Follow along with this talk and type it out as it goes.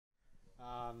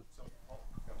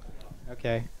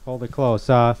Okay, hold it close.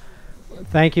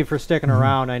 Thank you for sticking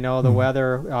around. I know the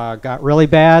weather got really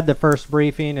bad the first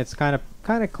briefing. It's kind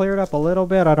of cleared up a little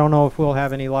bit. I don't know if we'll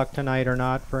have any luck tonight or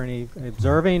not for any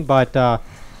observing, but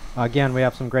again, we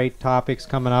have some great topics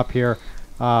coming up here.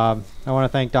 I want to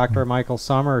thank Dr. Michael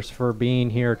Summers for being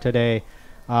here today.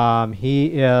 He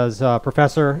is a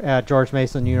professor at George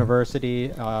Mason University,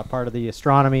 part of the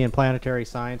Astronomy and Planetary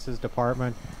Sciences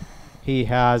Department. He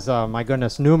has, my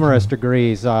goodness, numerous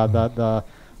degrees, the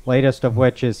latest of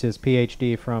which is his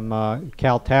PhD from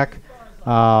Caltech.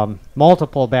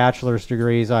 Multiple bachelor's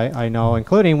degrees, I know,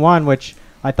 including one which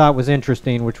I thought was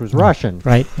interesting, which was Russian.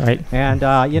 Right, right. And,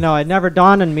 you know, it never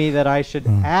dawned on me that I should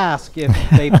ask if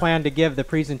they plan to give the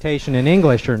presentation in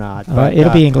English or not. But,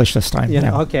 it'll be English this time. You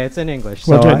know, okay, it's in English.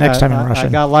 We'll so do it next time in Russian. I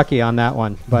got lucky on that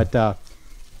one. But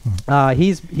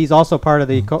he's also part of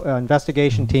the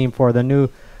investigation team for the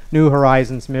New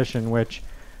Horizons mission, which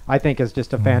I think is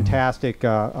just a fantastic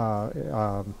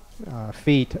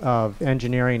feat of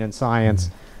engineering and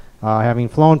science. Having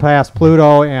flown past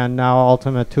Pluto and now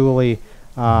Ultima Thule,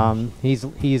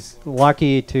 he's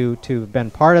lucky to have been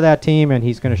part of that team, and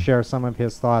he's going to share some of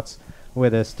his thoughts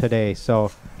with us today. So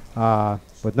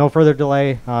with no further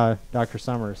delay, Dr.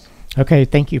 Summers. Okay,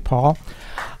 thank you, Paul.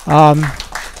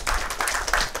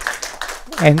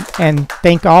 And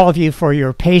thank all of you for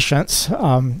your patience.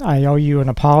 I owe you an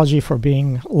apology for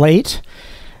being late,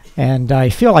 and I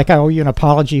feel like I owe you an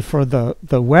apology for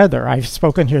the weather. I've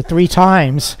spoken here 3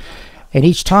 times, and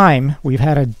each time we've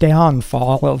had a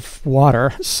downfall of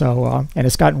water. So and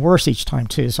it's gotten worse each time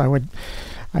too. So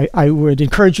I would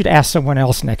encourage you to ask someone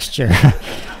else next year.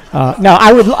 No,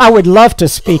 I would love to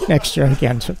speak next year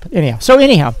again.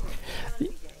 Anyhow,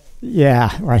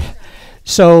 yeah, right.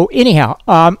 So anyhow.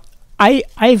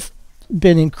 I've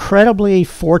been incredibly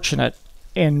fortunate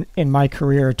in my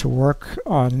career to work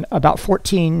on about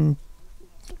 14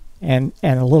 and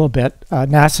a little bit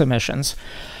NASA missions.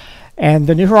 And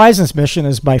the New Horizons mission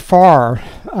has by far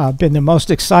been the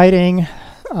most exciting,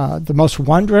 the most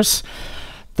wondrous,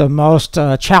 the most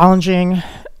challenging,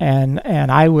 and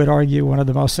I would argue one of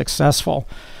the most successful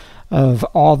of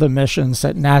all the missions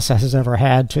that NASA has ever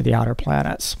had to the outer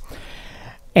planets.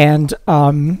 And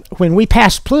when we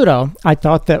passed Pluto, I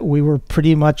thought that we were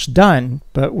pretty much done,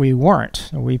 but we weren't.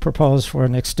 We proposed for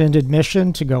an extended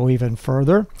mission to go even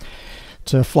further,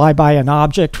 to fly by an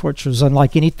object which was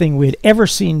unlike anything we had ever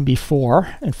seen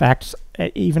before. In fact,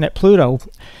 even at Pluto,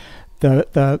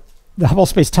 the Hubble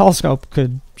Space Telescope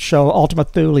could show Ultima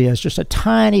Thule as just a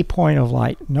tiny point of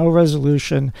light, no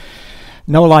resolution,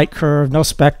 no light curve, no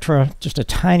spectra, just a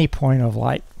tiny point of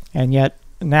light. And yet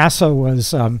NASA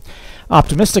was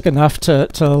optimistic enough to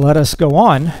let us go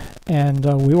on, and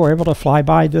we were able to fly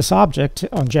by this object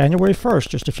on January 1st,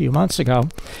 just a few months ago,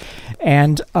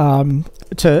 and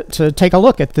to take a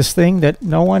look at this thing that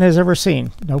no one has ever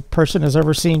seen, no person has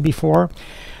ever seen before.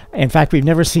 In fact, we've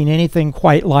never seen anything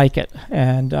quite like it.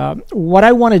 And what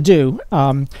I want to do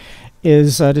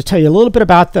is to tell you a little bit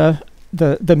about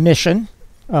the mission.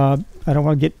 I don't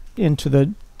want to get into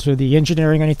the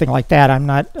engineering or anything like that. I'm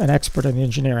not an expert in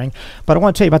engineering, but I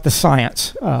want to tell you about the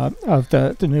science of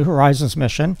the New Horizons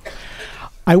mission.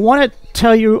 I want to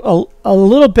tell you a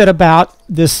little bit about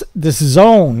this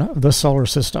zone of the solar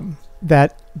system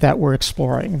that we're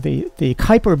exploring, the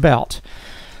Kuiper Belt,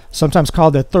 sometimes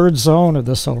called the third zone of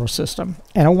the solar system.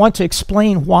 And I want to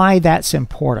explain why that's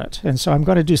important. And so I'm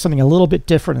going to do something a little bit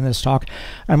different in this talk.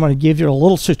 I'm going to give you a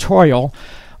little tutorial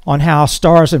on how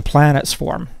stars and planets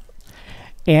form.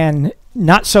 And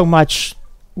not so much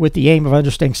with the aim of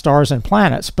understanding stars and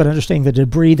planets, but understanding the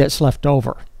debris that's left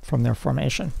over from their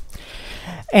formation.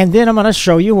 And then I'm going to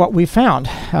show you what we found,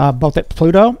 both at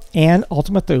Pluto and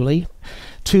Ultima Thule,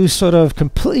 2 sort of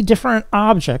completely different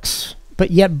objects,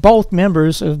 but yet both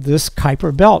members of this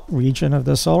Kuiper Belt region of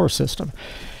the solar system.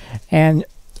 And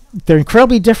they're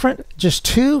incredibly different, just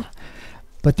 2,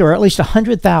 but there are at least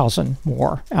 100,000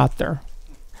 more out there.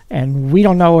 And we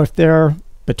don't know if they're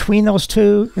between those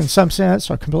 2 in some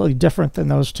sense, or completely different than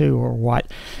those 2, or what.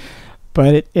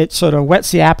 But it sort of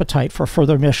whets the appetite for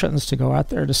further missions to go out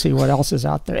there to see what else is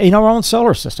out there in our own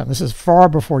solar system. This is far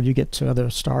before you get to other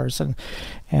stars and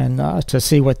to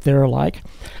see what they're like.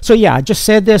 So yeah, I just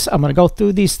said this. I'm going to go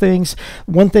through these things.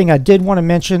 One thing I did want to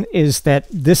mention is that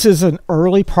this is an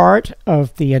early part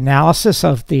of the analysis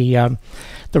of the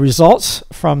results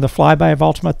from the flyby of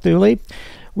Ultima Thule.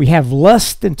 We have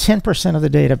less than 10% of the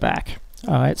data back.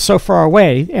 It's so far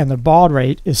away, and the baud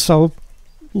rate is so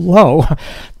low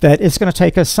that it's going to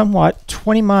take us somewhat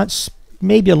 20 months,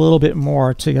 maybe a little bit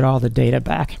more, to get all the data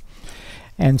back.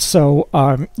 And so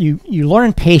you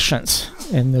learn patience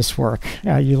in this work.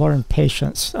 You learn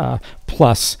patience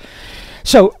plus.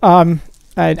 So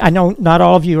I know not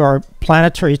all of you are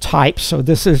planetary types, so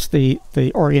this is the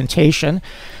orientation.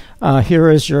 Here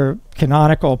is your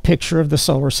canonical picture of the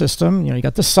solar system. You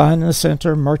got the sun in the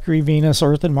center, Mercury, Venus,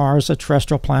 Earth, and Mars, the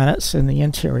terrestrial planets in the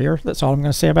interior. That's all I'm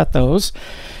going to say about those.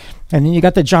 And then you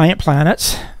got the giant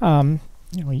planets.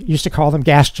 We used to call them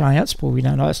gas giants, but we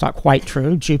now know that's not quite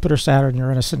true. Jupiter, Saturn,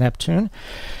 Uranus, and Neptune.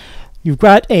 You've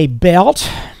got a belt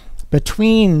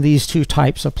between these two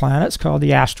types of planets called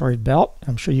the asteroid belt.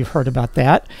 I'm sure you've heard about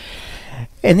that.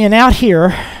 And then out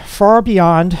here, far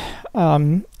beyond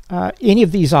any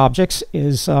of these objects,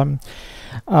 is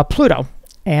Pluto.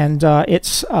 And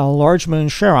its large moon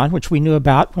Charon, which we knew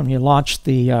about when we launched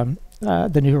the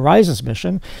New Horizons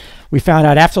mission. We found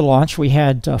out after launch we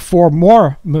had 4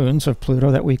 more moons of Pluto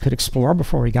that we could explore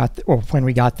before we got or when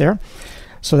we got there.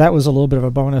 So that was a little bit of a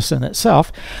bonus in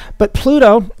itself. But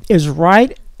Pluto is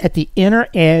right at the inner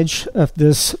edge of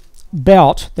this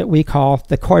belt that we call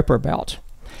the Kuiper belt.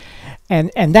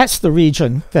 And that's the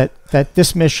region that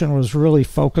this mission was really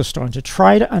focused on, to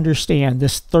try to understand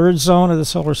this third zone of the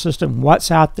solar system, what's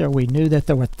out there. We knew that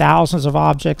there were thousands of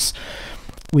objects.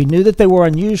 We knew that they were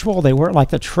unusual. They weren't like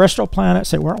the terrestrial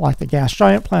planets. They weren't like the gas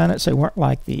giant planets. They weren't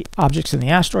like the objects in the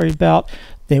asteroid belt.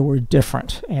 They were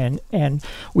different. And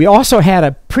we also had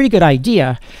a pretty good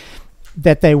idea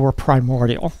that they were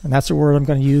primordial. And that's a word I'm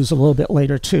going to use a little bit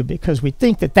later too, because we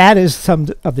think that that is some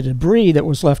of the debris that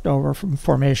was left over from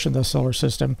formation of the solar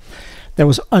system that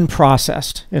was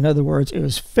unprocessed. In other words, it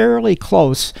was fairly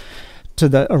close to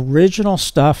the original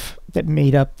stuff that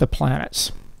made up the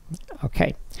planets.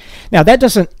 Okay. Now, that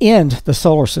doesn't end the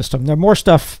solar system. There's more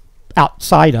stuff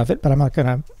outside of it, but I'm not going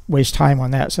to waste time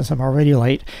on that since I'm already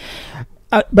late.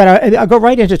 But I'll go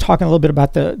right into talking a little bit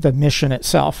about the mission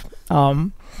itself.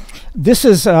 This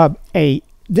was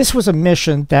a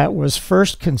mission that was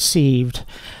first conceived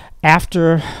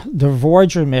after the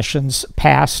Voyager missions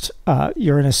passed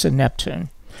Uranus and Neptune.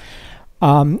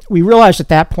 We realized at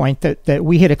that point that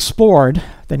we had explored,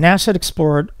 that NASA had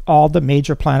explored all the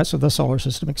major planets of the solar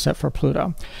system except for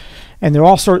Pluto. And there are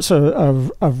all sorts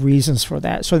of reasons for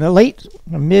that. So in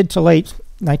the mid to late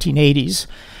 1980s,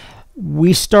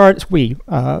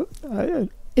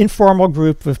 informal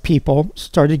group of people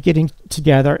started getting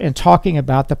together and talking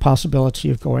about the possibility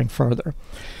of going further.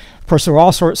 Of course, there were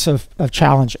all sorts of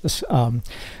challenges.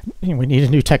 We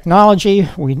needed new technology,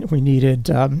 we needed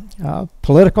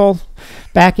political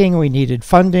backing, we needed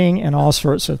funding, and all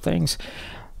sorts of things.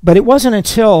 But it wasn't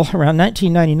until around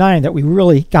 1999 that we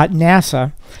really got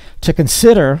NASA to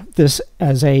consider this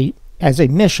as a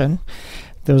mission.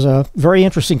 There's a very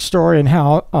interesting story in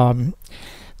how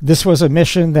this was a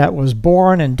mission that was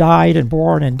born and died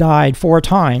 4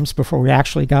 times before we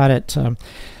actually got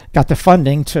the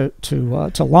funding to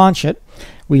launch it.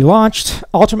 We launched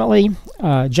ultimately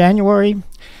January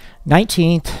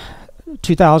 19th,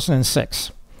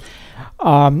 2006.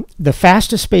 The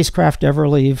fastest spacecraft to ever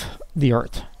leave the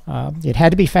Earth. It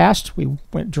had to be fast. We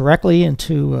went directly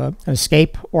into an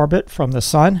escape orbit from the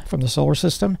sun, from the solar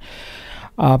system,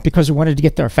 because we wanted to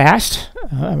get there fast.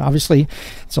 Obviously,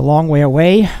 it's a long way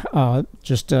away,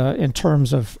 just in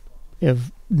terms of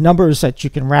numbers that you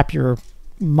can wrap your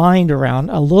mind around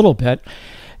a little bit.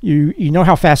 You know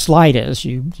how fast light is.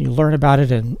 You learn about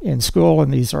it in school,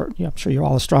 and these are, I'm sure you're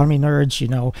all astronomy nerds. You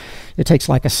know it takes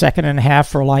like 1.5 seconds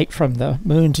for light from the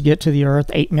moon to get to the Earth,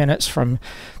 8 minutes from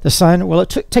the sun. Well, it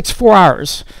takes 4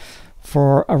 hours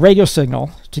for a radio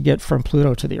signal to get from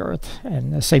Pluto to the Earth,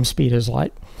 and the same speed as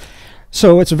light.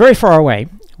 So it's very far away.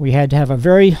 We had to have a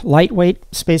very lightweight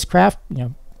spacecraft,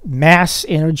 mass,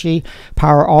 energy,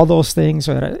 power, all those things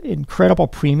are at an incredible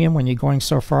premium when you're going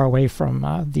so far away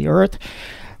from the Earth.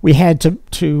 We had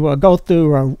to go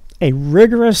through a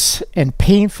rigorous and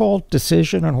painful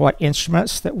decision on what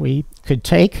instruments that we could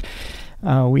take.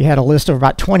 We had a list of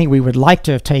about 20 we would like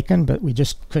to have taken, but we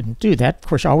just couldn't do that. Of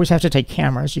course, you always have to take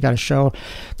cameras. You got to show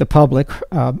the public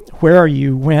where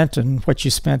you went and what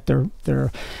you spent their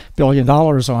 $1 billion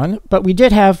on. But we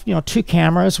did have 2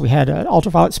 cameras. We had an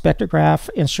ultraviolet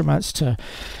spectrograph instruments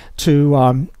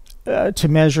to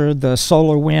measure the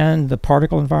solar wind, the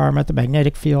particle environment, the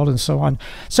magnetic field, and so on.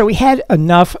 So we had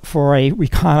enough for a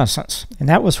reconnaissance, and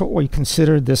that was what we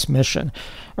considered this mission,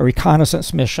 a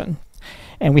reconnaissance mission.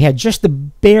 And we had just the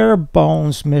bare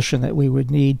bones mission that we would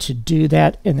need to do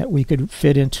that, and that we could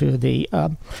fit into the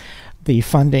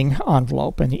funding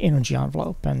envelope and the energy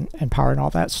envelope and power and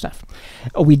all that stuff.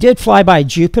 We did fly by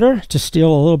Jupiter to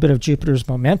steal a little bit of Jupiter's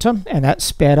momentum, and that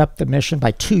sped up the mission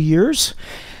by 2 years.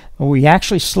 We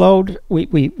actually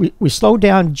we slowed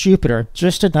down Jupiter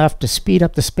just enough to speed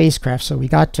up the spacecraft, so we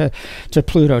got to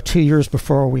Pluto 2 years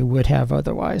before we would have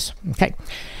otherwise. Okay,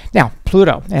 now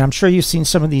Pluto, and I'm sure you've seen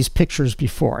some of these pictures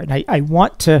before, and I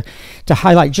want to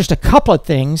highlight just a couple of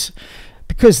things,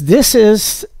 because this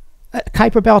is a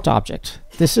Kuiper Belt object.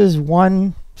 This is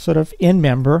one sort of end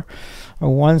member, or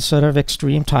one sort of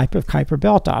extreme type of Kuiper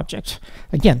Belt object.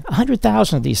 Again,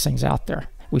 100,000 of these things out there.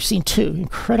 We've seen 2,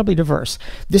 incredibly diverse.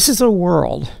 This is a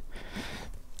world.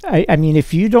 I mean,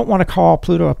 if you don't want to call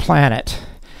Pluto a planet,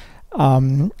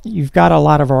 you've got a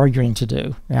lot of arguing to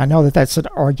do. And I know that that's an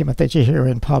argument that you hear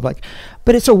in public,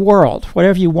 but it's a world,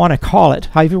 whatever you want to call it,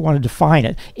 however you want to define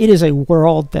it. It is a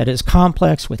world that is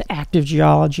complex with active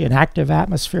geology and active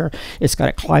atmosphere. It's got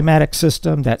a climatic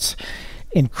system that's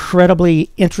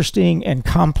incredibly interesting and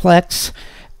complex,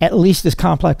 at least as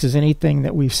complex as anything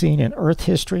that we've seen in Earth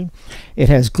history. It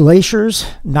has glaciers,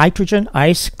 nitrogen,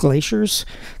 ice, glaciers.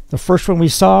 The first one we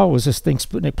saw was this thing,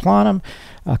 Sputnik Planum,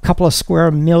 a couple of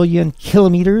square million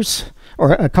kilometers,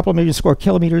 or a couple of million square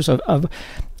kilometers of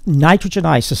nitrogen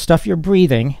ice. The stuff you're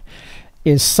breathing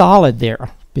is solid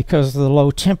there because of the low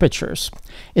temperatures.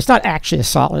 It's not actually a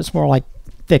solid, it's more like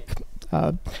thick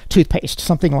toothpaste,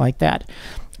 something like that.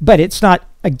 But it's not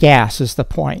a gas, is the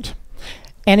point.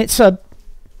 And it's a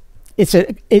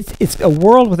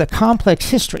world with a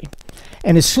complex history.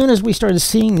 And as soon as we started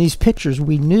seeing these pictures,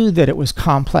 we knew that it was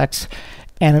complex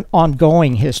and an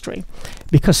ongoing history,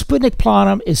 because Sputnik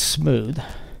Planum is smooth.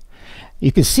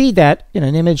 You can see that in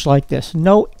an image like this.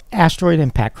 No asteroid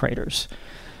impact craters.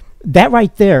 That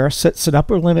right there sets an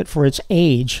upper limit for its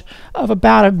age of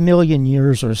about 1 million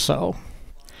years or so.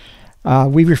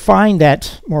 We refined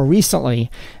that more recently,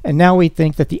 and now we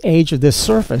think that the age of this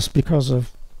surface, because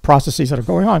of processes that are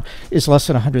going on, is less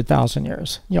than 100,000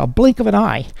 years. You know, a blink of an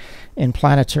eye in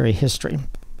planetary history.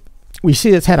 We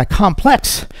see it's had a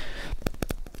complex,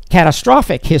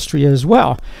 catastrophic history as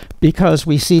well, because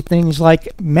we see things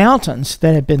like mountains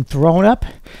that have been thrown up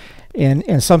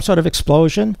in some sort of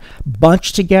explosion,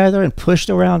 bunched together and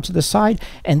pushed around to the side,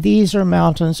 and these are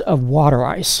mountains of water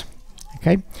ice.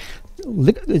 Okay,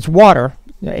 it's water,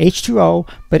 H2O,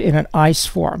 but in an ice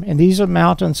form. And these are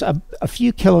mountains a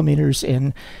few kilometers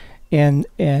in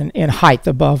height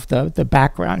above the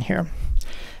background here.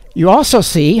 You also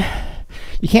see,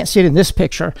 you can't see it in this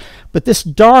picture, but this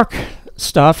dark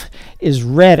stuff is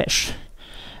reddish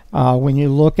when you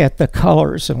look at the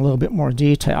colors in a little bit more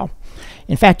detail.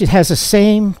 In fact, it has the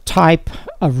same type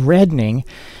of reddening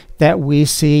that we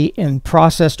see in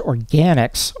processed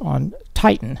organics on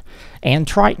Titan and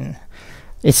Triton.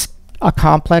 It's a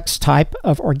complex type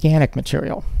of organic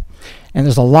material. And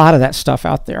there's a lot of that stuff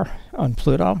out there on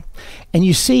Pluto. And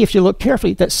you see, if you look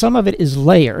carefully, that some of it is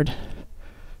layered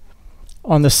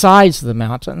on the sides of the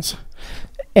mountains.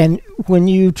 And when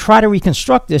you try to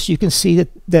reconstruct this, you can see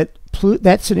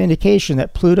that's an indication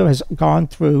that Pluto has gone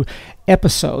through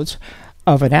episodes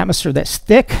of an atmosphere that's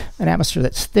thick, an atmosphere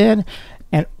that's thin,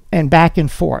 and back and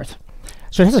forth.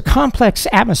 So it has a complex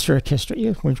atmospheric history,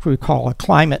 which we call a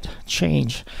climate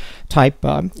change type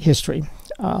history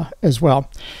as well.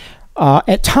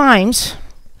 At times,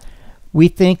 we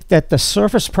think that the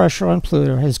surface pressure on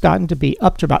Pluto has gotten to be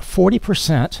up to about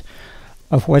 40%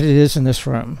 of what it is in this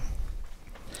room.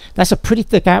 That's a pretty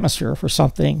thick atmosphere for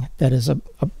something that is a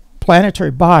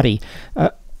planetary body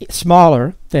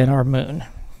smaller than our moon.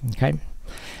 Okay,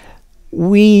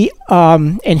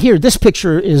 and here this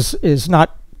picture is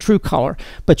not true color,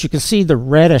 but you can see the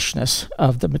reddishness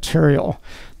of the material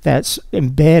that's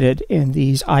embedded in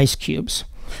these ice cubes.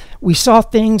 We saw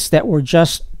things that were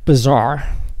just bizarre.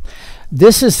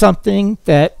 This is something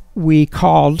that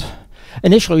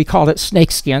initially we called it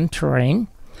snakeskin terrain.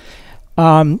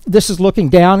 This is looking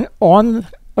down on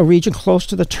a region close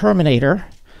to the terminator,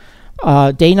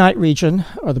 day-night region,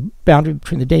 or the boundary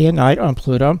between the day and night on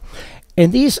Pluto.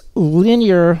 And these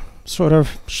linear sort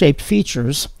of shaped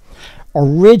features are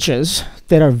ridges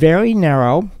that are very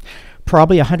narrow,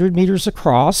 probably 100 meters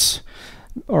across,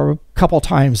 or a couple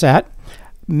times that,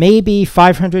 maybe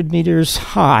 500 meters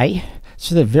high.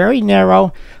 So they're very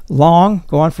narrow, long,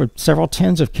 go on for several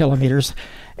tens of kilometers.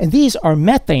 And these are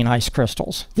methane ice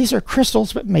crystals. These are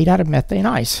crystals but made out of methane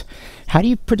ice. How do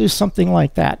you produce something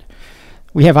like that?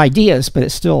 We have ideas, but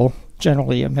it's still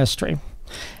generally a mystery.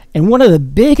 And one of the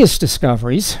biggest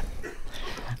discoveries,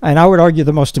 and I would argue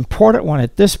the most important one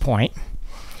at this point,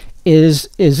 is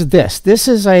this. This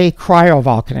is a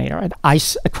cryovolcano,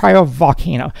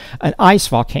 an ice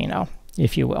volcano,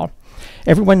 if you will.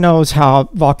 Everyone knows how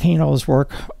volcanoes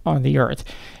work on the Earth.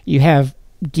 You have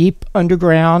deep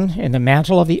underground in the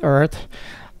mantle of the Earth,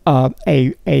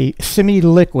 a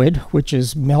semi-liquid, which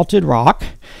is melted rock,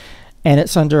 and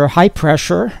it's under high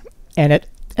pressure, and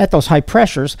at those high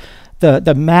pressures,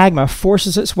 the magma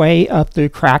forces its way up through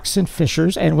cracks and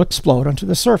fissures and will explode onto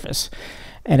the surface.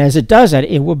 And as it does that,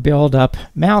 it will build up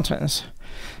mountains.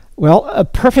 Well, a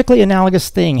perfectly analogous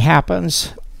thing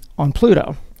happens on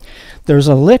Pluto. There's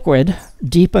a liquid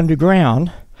deep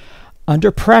underground,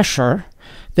 under pressure,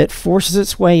 that forces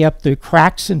its way up through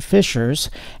cracks and fissures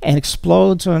and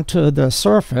explodes onto the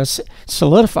surface,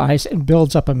 solidifies, and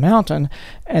builds up a mountain,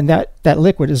 and that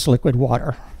liquid is liquid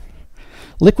water.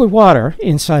 Liquid water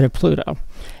inside of Pluto.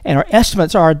 And our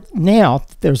estimates are now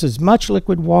there's as much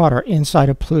liquid water inside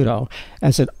of Pluto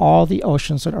as in all the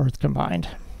oceans on Earth combined.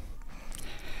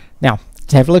 Now,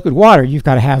 to have liquid water, you've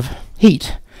got to have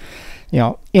heat.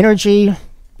 Energy,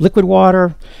 liquid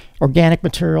water, organic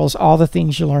materials, all the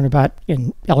things you learn about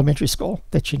in elementary school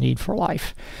that you need for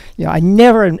life. I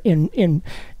never in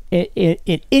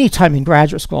any time in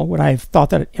graduate school would I have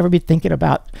thought that I'd ever be thinking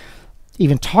about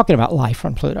even talking about life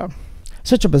on Pluto.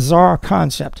 Such a bizarre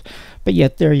concept, but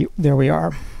yet there we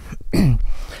are.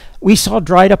 We saw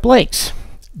dried up lakes.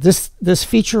 This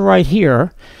feature right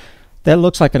here that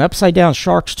looks like an upside down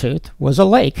shark's tooth was a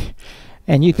lake.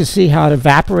 And you can see how it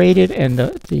evaporated and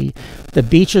the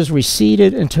beaches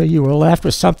receded until you were left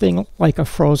with something like a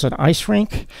frozen ice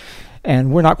rink.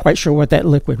 And we're not quite sure what that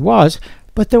liquid was,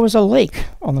 but there was a lake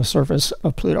on the surface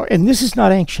of Pluto. And this is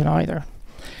not ancient either.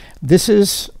 This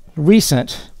is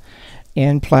recent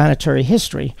in planetary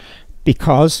history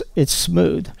because it's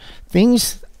smooth.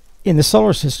 Things in the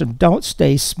solar system don't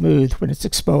stay smooth when it's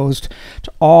exposed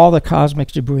to all the cosmic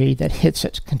debris that hits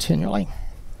it continually.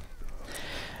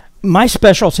 My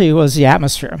specialty was the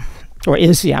atmosphere, or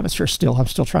is the atmosphere still. I'm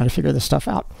still trying to figure this stuff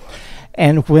out.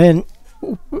 And when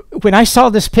I saw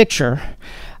this picture,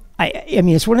 I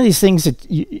mean, it's one of these things that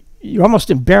you're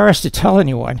almost embarrassed to tell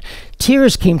anyone.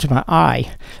 Tears came to my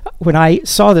eye when I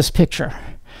saw this picture.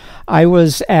 I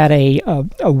was at a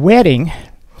wedding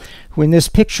when this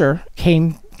picture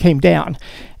came down,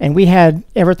 and we had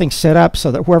everything set up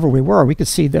so that wherever we were, we could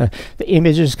see the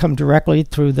images come directly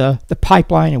through the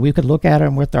pipeline, and we could look at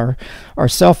them with our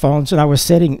cell phones. And I was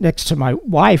sitting next to my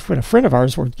wife when a friend of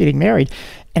ours were getting married,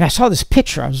 and I saw this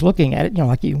picture. I was looking at it,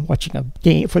 like you watching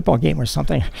a football game or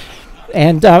something,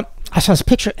 and I saw this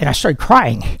picture, and I started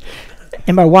crying.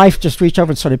 And my wife just reached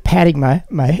over and started patting my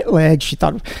leg. She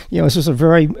thought, this was a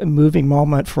very moving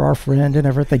moment for our friend and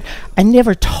everything. I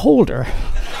never told her,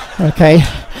 okay,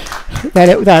 that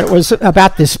it was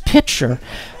about this picture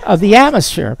of the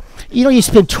atmosphere. You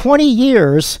spend 20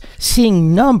 years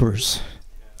seeing numbers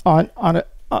on a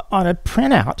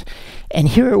printout, and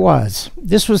here it was.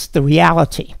 This was the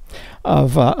reality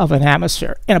of an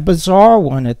atmosphere, and a bizarre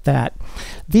one at that.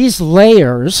 These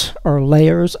layers are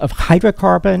layers of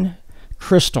hydrocarbon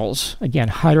crystals, again,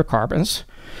 hydrocarbons,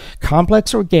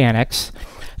 complex organics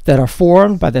that are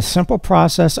formed by the simple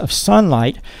process of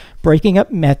sunlight breaking up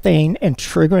methane and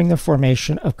triggering the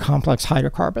formation of complex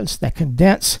hydrocarbons that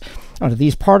condense onto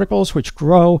these particles, which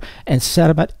grow and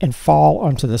sediment and fall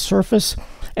onto the surface.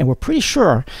 And we're pretty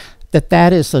sure that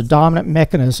that is the dominant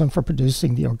mechanism for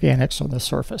producing the organics on the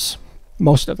surface.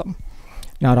 Most of them,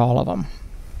 not all of them.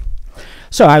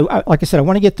 So like I said, I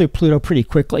want to get through Pluto pretty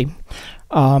quickly.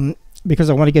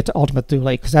 Because I want to get to Ultima Thule,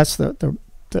 because that's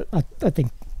I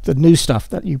think the new stuff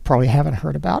that you probably haven't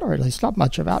heard about, or at least not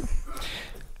much about.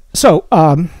 So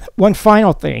one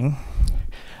final thing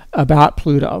about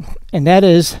Pluto, and that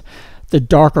is the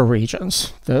darker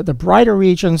regions. The brighter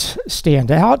regions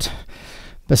stand out,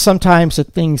 but sometimes the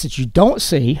things that you don't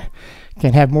see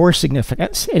can have more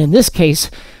significance. And in this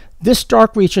case, this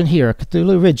dark region here,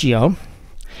 Cthulhu Regio,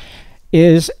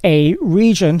 is a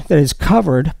region that is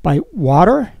covered by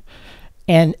water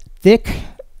and thick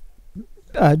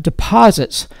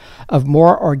deposits of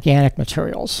more organic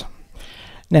materials.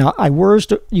 Now, I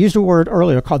used a word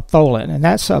earlier called tholin, and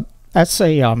that's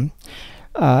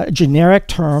a generic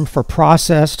term for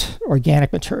processed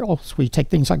organic materials. We take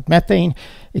things like methane,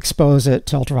 expose it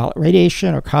to ultraviolet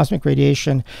radiation or cosmic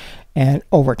radiation, and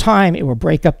over time it will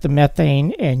break up the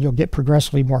methane, and you'll get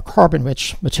progressively more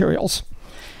carbon-rich materials.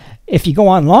 If you go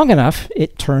on long enough,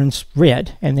 it turns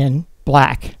red and then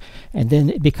black, and then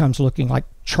it becomes looking like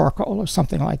charcoal or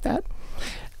something like that.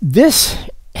 This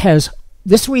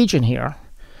region here,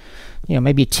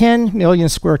 maybe 10 million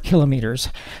square kilometers,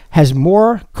 has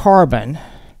more carbon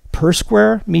per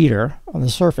square meter on the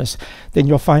surface than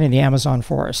you'll find in the Amazon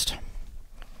forest.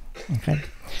 Okay,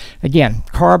 again,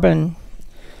 carbon,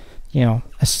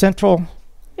 a central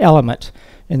element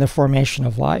in the formation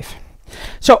of life.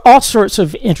 So all sorts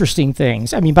of interesting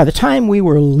things. I mean, by the time we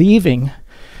were leaving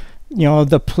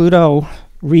the Pluto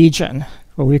region,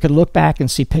 where we could look back and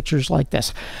see pictures like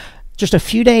this. Just a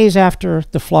few days after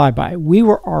the flyby, we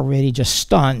were already just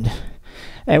stunned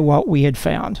at what we had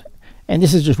found. And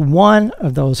this is just one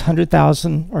of those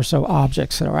 100,000 or so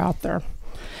objects that are out there.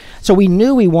 So we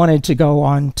knew we wanted to go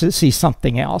on to see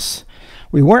something else.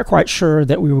 We weren't quite sure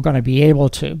that we were going to be able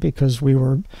to, because we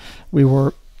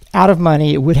were out of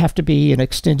money. It would have to be an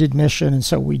extended mission, and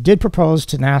so we did propose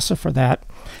to NASA for that.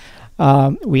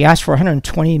 We asked for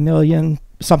 120 million,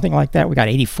 something like that. We got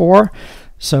 84,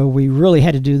 so we really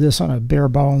had to do this on a bare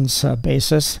bones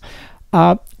basis.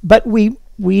 But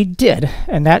we did,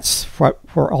 and that's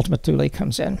where Ultima Thule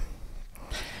comes in.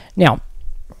 Now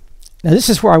this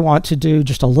is where I want to do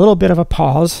just a little bit of a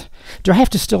pause. Do I have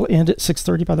to still end at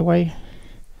 6:30, by the way?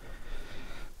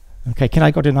 Okay, can I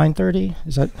go to 9:30?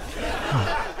 Is that?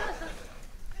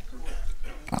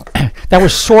 That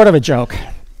was sort of a joke.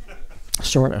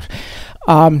 Sort of.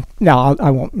 No,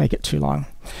 I won't make it too long.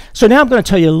 So now I'm going to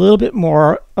tell you a little bit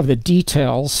more of the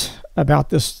details about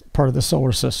this part of the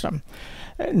solar system.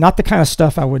 Not the kind of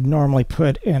stuff I would normally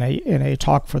put in a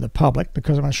talk for the public,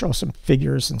 because I'm going to show some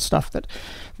figures and stuff that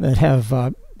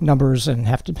have numbers and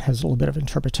has a little bit of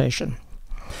interpretation.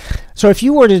 So if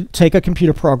you were to take a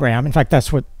computer program, in fact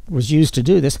that's what was used to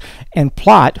do this, and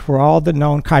plot where all the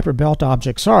known Kuiper belt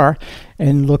objects are,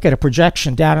 and look at a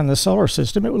projection down in the solar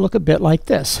system, it would look a bit like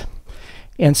this.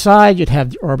 Inside you'd have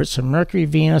the orbits of Mercury,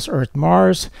 Venus, Earth,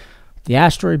 Mars, the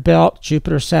asteroid belt,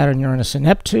 Jupiter, Saturn, Uranus, and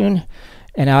Neptune.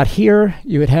 And out here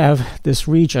you would have this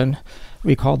region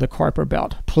we call the Kuiper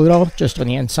belt. Pluto just on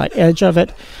the inside edge of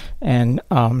it, and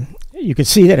you can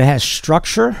see that it has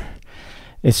structure.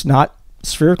 It's not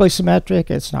spherically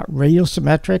symmetric, it's not radial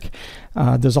symmetric.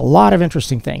 There's a lot of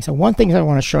interesting things. And one thing I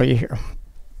want to show you here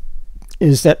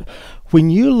is that when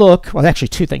you look, well actually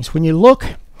two things. When you look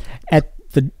at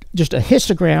just a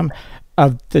histogram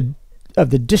of the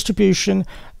distribution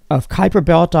of Kuiper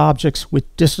belt objects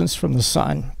with distance from the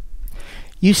sun,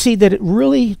 you see that it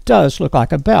really does look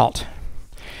like a belt.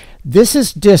 This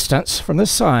is distance from the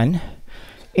sun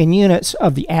in units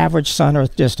of the average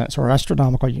sun-Earth distance, or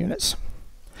astronomical units.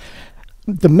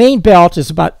 The main belt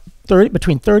is about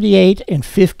between 38 and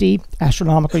 50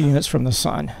 astronomical units from the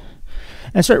sun.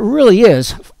 And so it really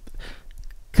is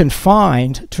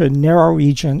confined to a narrow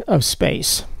region of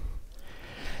space.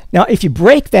 Now, if you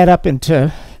break that up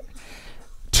into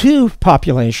two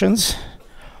populations,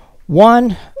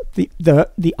 one,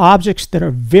 the objects that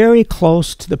are very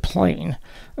close to the plane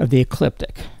of the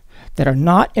ecliptic, that are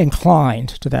not inclined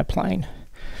to that plane,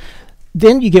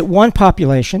 then you get one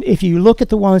population. If you look at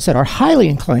the ones that are highly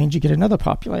inclined, you get another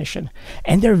population,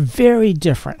 and they're very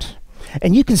different.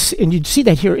 And you can see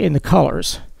that here in the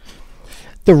colors.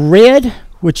 The red,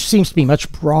 which seems to be much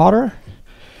broader,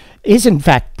 is in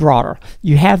fact broader.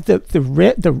 You have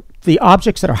the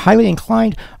objects that are highly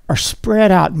inclined are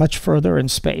spread out much further in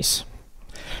space.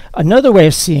 Another way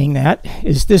of seeing that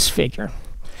is this figure.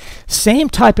 Same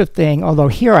type of thing, although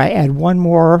here I add one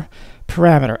more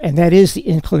parameter, and that is the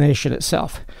inclination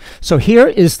itself. So here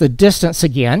is the distance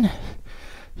again.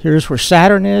 Here's where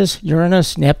Saturn is,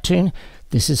 Uranus, Neptune.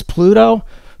 This is Pluto,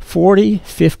 40,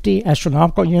 50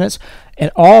 astronomical units. And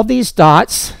all these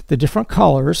dots, the different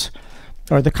colors,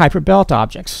 are the Kuiper belt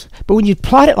objects. But when you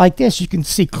plot it like this, you can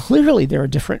see clearly there are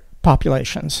different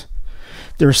populations.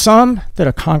 There are some that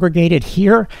are congregated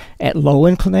here at low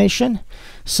inclination,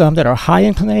 some that are high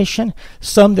inclination,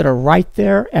 some that are right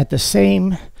there at the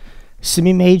same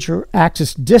semi-major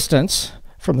axis distance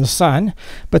from the sun,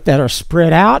 but that are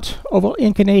spread out over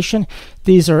inclination.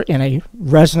 These are in a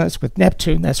resonance with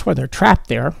Neptune. That's why they're trapped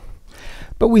there.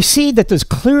 But we see that there's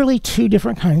clearly two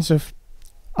different kinds of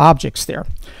objects there.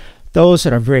 Those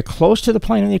that are very close to the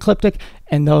plane of the ecliptic,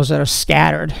 and those that are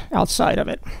scattered outside of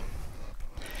it.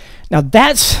 Now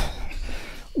that's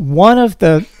one of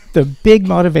the big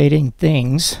motivating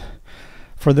things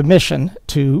for the mission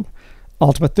to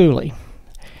Ultima Thule,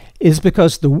 is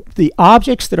because the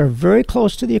objects that are very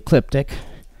close to the ecliptic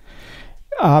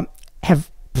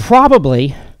have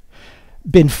probably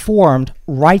been formed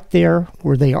right there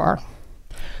where they are.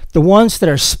 The ones that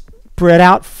are spread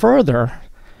out further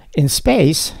in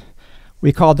space,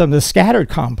 we call them the scattered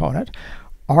component,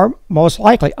 are most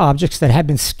likely objects that have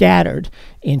been scattered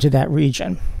into that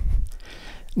region.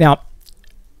 Now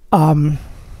I'm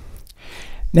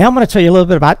going to tell you a little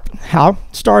bit about how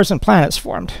stars and planets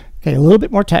formed. Okay, a little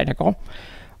bit more technical,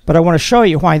 but I want to show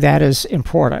you why that is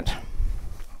important.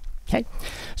 Okay,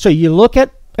 so you look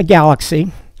at a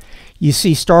galaxy, you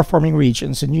see star-forming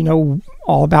regions, and you know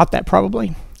all about that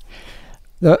probably.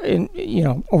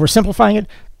 Oversimplifying it,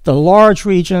 the large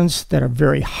regions that are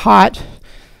very hot,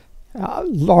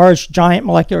 large giant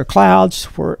molecular clouds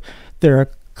where they're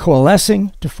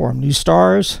coalescing to form new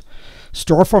stars,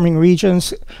 star-forming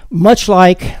regions, much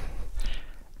like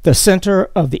the center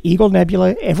of the Eagle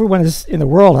Nebula. Everyone in the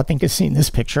world, I think, has seen this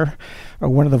picture, or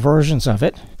one of the versions of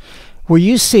it, where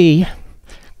you see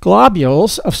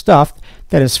globules of stuff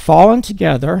that has fallen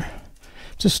together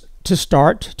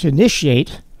to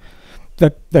initiate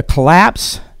the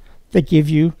collapse that give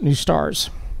you new stars.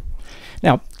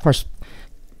 Now, of course,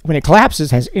 when it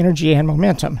collapses, it has energy and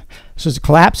momentum. So as it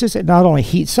collapses, it not only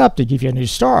heats up to give you a new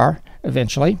star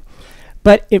eventually,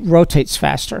 but it rotates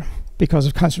faster because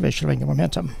of conservation of angular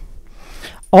momentum.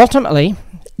 Ultimately,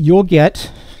 you'll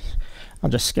get, I'll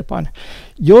just skip on,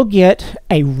 you'll get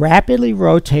a rapidly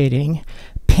rotating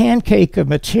pancake of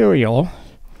material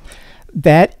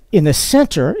that in the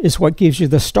center is what gives you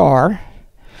the star.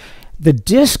 The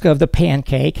disk of the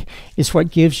pancake is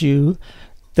what gives you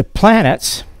the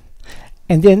planets.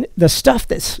 And then the stuff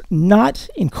that's not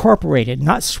incorporated,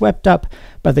 not swept up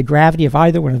by the gravity of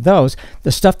either one of those,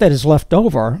 the stuff that is left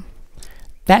over,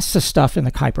 that's the stuff in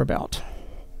the Kuiper belt.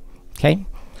 Okay?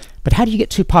 But how do you get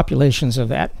two populations of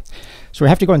that? So we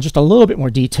have to go in just a little bit more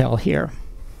detail here.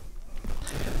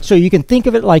 So you can think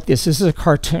of it like this. This is a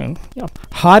cartoon.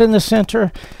 Hot in the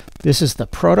center. This is the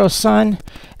proto-sun.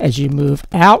 As you move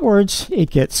outwards, it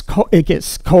gets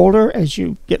colder as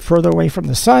you get further away from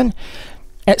the sun.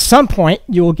 At some point,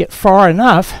 you will get far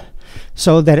enough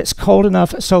so that it's cold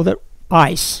enough so that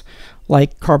ice,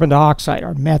 like carbon dioxide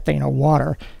or methane or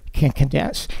water, can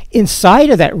condense.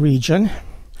 Inside of that region,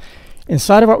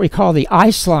 inside of what we call the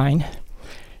ice line,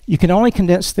 you can only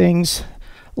condense things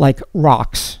like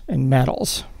rocks and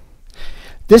metals.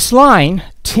 This line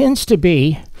tends to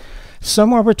be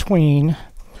somewhere between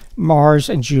Mars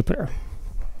and Jupiter.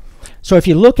 So if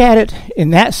you look at it in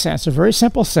that sense, a very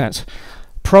simple sense,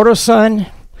 proto-sun,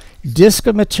 disk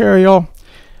of material,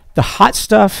 the hot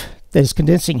stuff that is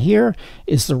condensing here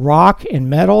is the rock and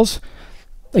metals.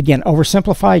 Again,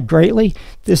 oversimplified greatly.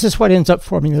 This is what ends up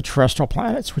forming the terrestrial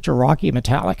planets, which are rocky and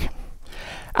metallic.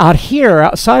 Out here,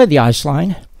 outside of the ice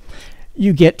line,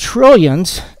 you get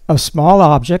trillions of small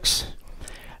objects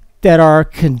that are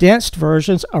condensed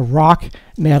versions of rock,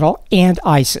 metal, and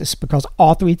ices, because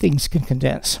all three things can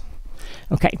condense.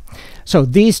 Okay, so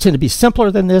these tend to be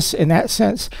simpler than this in that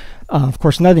sense. Of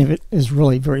course, nothing of it is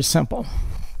really very simple.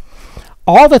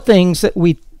 All the things that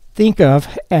we think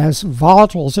of as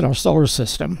volatiles in our solar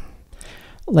system,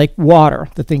 like water,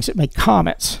 the things that make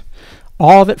comets,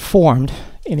 all of it formed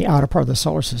in the outer part of the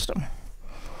solar system.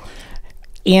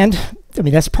 And I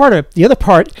mean, that's part of it. The other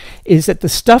part is that the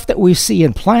stuff that we see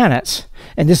in planets,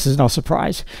 and this is no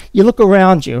surprise, you look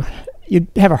around you, you'd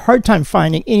have a hard time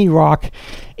finding any rock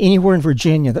anywhere in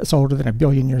Virginia that's older than 1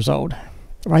 billion years old,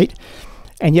 right?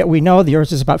 And yet we know the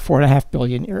Earth is about 4.5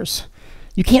 billion years.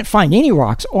 You can't find any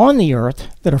rocks on the Earth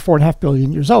that are 4.5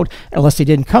 billion years old unless they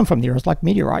didn't come from the Earth, like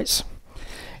meteorites.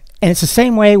 And it's the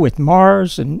same way with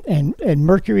Mars and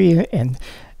Mercury and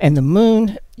the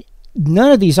Moon.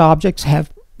 None of these objects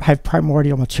have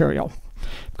primordial material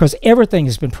because everything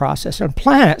has been processed. On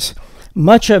planets,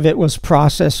 much of it was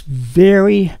processed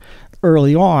very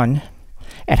early on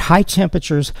at high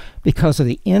temperatures because of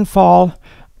the infall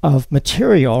of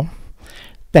material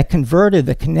that converted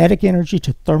the kinetic energy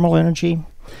to thermal energy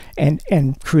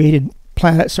and created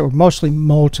planets that were mostly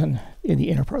molten in the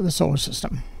inner part of the solar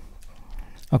system.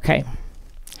 Okay,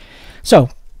 so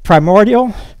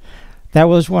primordial, that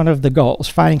was one of the goals,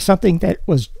 finding something that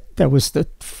was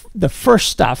the first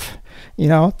stuff, you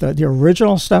know, the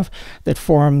original stuff that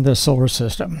formed the solar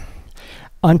system,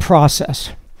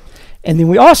 unprocessed. And then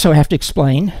we also have to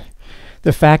explain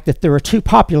the fact that there are two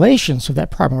populations of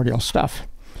that primordial stuff.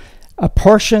 A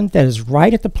portion that is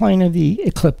right at the plane of the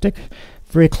ecliptic,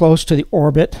 very close to the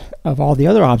orbit of all the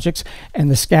other objects,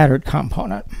 and the scattered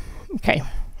component. Okay.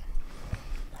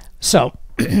 So,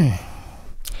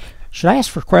 should I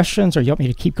ask for questions, or you want me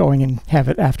to keep going and have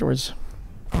it afterwards?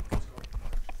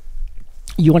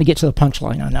 You want to get to the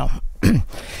punchline, I know.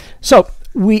 So,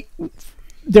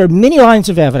 there are many lines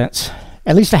of evidence,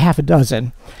 at least a half a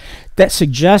dozen, that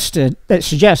suggest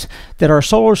that our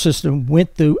solar system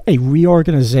went through a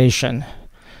reorganization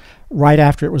right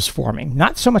after it was forming.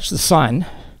 Not so much the sun,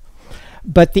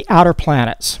 but the outer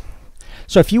planets.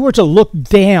 So if you were to look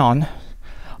down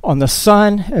on the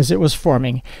sun as it was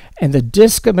forming and the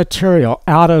disk of material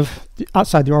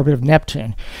outside the orbit of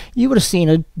Neptune, you would have seen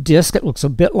a disk that looks a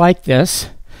bit like this,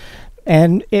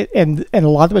 and a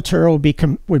lot of the material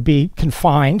would be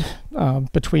confined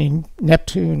between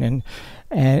Neptune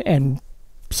and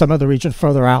some other region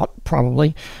further out,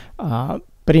 probably. But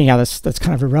anyhow, that's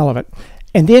kind of irrelevant.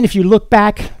 And then if you look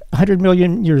back 100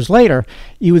 million years later,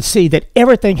 you would see that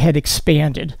everything had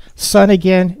expanded. Sun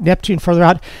again, Neptune further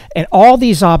out, and all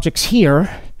these objects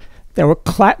here that were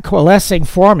coalescing,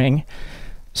 forming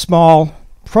small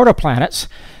protoplanets,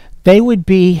 they would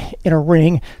be in a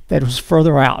ring that was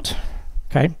further out.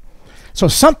 Okay, so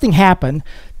something happened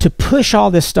to push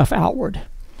all this stuff outward.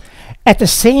 At the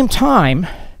same time,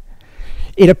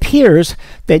 it appears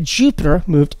that Jupiter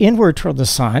moved inward toward the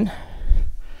Sun.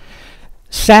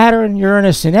 Saturn,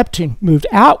 Uranus, and Neptune moved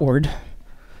outward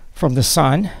from the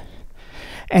Sun.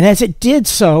 And as it did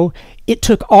so, it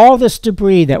took all this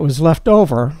debris that was left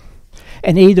over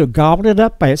and either gobbled it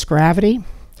up by its gravity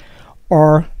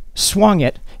or swung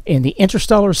it in the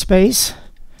interstellar space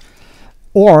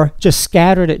or just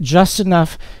scattered it just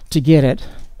enough to get it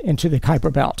into the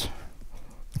Kuiper belt.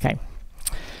 Okay.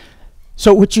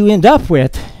 So what you end up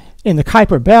with in the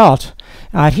Kuiper belt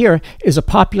out here is a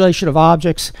population of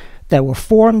objects that were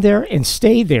formed there and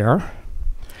stayed there,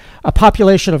 a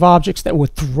population of objects that were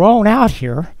thrown out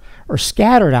here or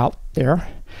scattered out there,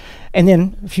 and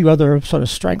then a few other sort of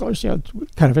stragglers,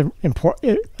 kind of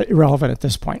irrelevant at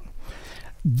this point.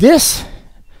 This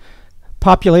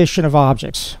population of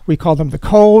objects, we call them the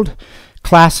cold,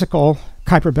 classical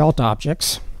Kuiper belt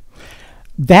objects.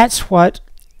 That's what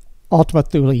Ultima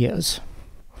Thule is.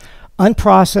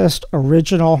 Unprocessed,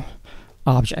 original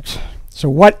object. So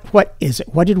what is it?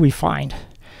 What did we find?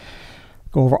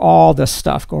 Go over all this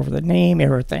stuff, go over the name,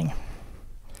 everything.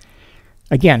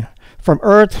 Again, from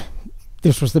Earth,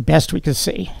 this was the best we could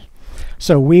see.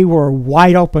 So we were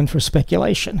wide open for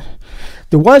speculation.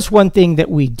 There was one thing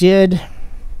that we did,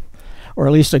 or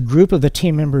at least a group of the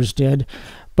team members did,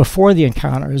 before the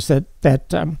encounter, is that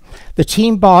the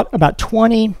team bought about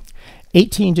 20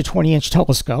 18 to 20 inch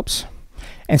telescopes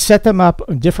and set them up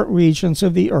in different regions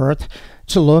of the Earth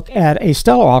to look at a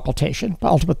stellar occultation by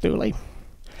Ultima Thule.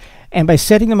 And by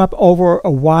setting them up over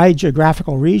a wide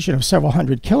geographical region of several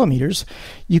hundred kilometers,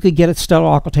 you could get a stellar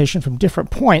occultation from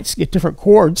different points, get different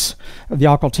chords of the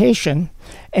occultation,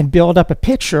 and build up a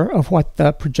picture of what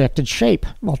the projected shape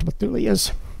of Ultima Thule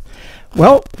is.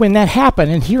 Well, when that happened,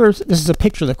 and this is a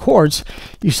picture of the chords,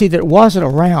 you see that it wasn't a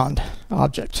round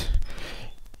object.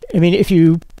 I mean, if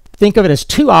you think of it as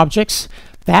two objects,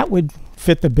 that would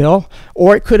fit the bill,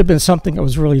 or it could have been something that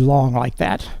was really long like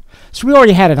that. So we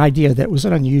already had an idea that it was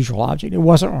an unusual object. It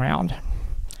wasn't round.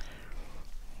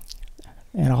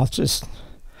 And I'll just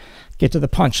get to the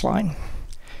punchline.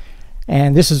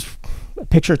 And this is a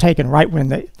picture taken right when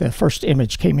the first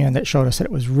image came in that showed us that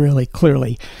it was really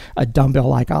clearly a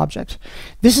dumbbell-like object.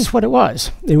 This is what it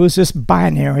was. It was this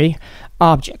binary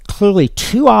object. Clearly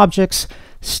two objects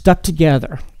stuck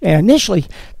together. And initially,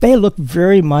 they looked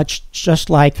very much just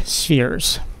like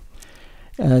spheres.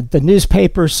 The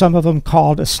newspapers, some of them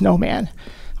called a snowman,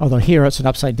 although here it's an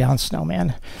upside-down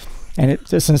snowman. And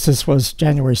since this was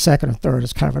January 2nd or 3rd,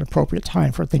 it's kind of an appropriate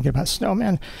time for thinking about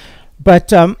snowmen.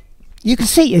 But you can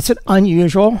see it's an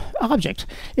unusual object.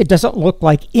 It doesn't look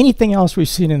like anything else we've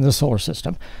seen in the solar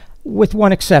system, with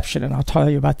one exception, and I'll tell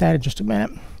you about that in just a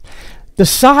minute. The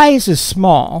size is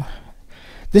small.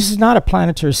 This is not a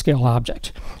planetary scale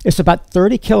object. It's about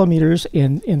 30 kilometers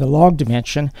in the long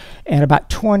dimension and about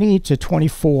 20 to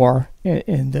 24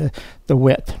 in the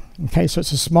width. Okay, so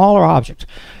it's a smaller object.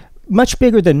 Much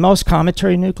bigger than most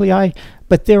cometary nuclei,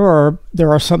 but there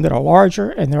are some that are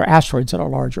larger, and there are asteroids that are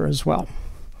larger as well.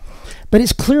 But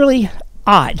it's clearly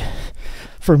odd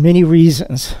for many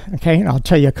reasons. Okay, and I'll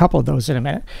tell you a couple of those in a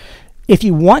minute. If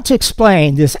you want to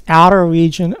explain this outer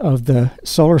region of the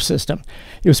solar system,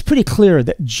 it was pretty clear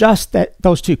that just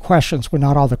those two questions were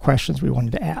not all the questions we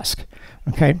wanted to ask.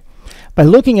 Okay, by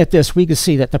looking at this, we could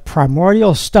see that the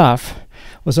primordial stuff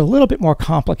was a little bit more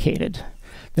complicated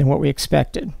than what we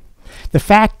expected. The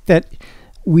fact that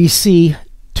we see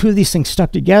two of these things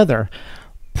stuck together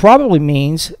probably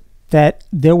means that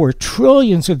there were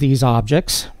trillions of these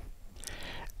objects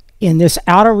in this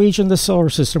outer region of the solar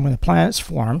system when the planets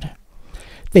formed.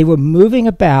 They were moving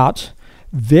about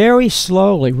very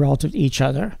slowly relative to each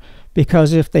other,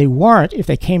 because if they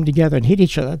came together and hit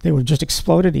each other, they would just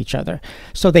explode at each other.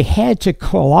 So they had to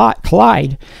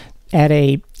collide at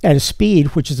a speed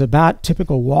which is about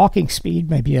typical walking speed,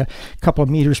 maybe a couple of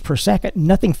meters per second,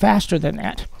 nothing faster than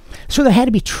that. So there had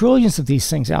to be trillions of these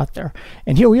things out there.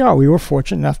 And here we are. We were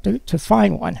fortunate enough to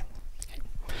find one.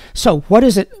 So what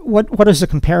is it? What is the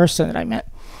comparison that I meant?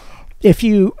 I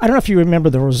don't know if you remember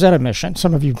the Rosetta mission,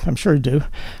 some of you I'm sure do,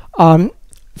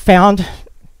 found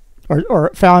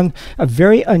a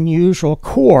very unusual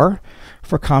core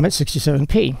for Comet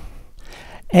 67P.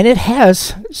 And it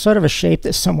has sort of a shape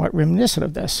that's somewhat reminiscent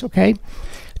of this, okay?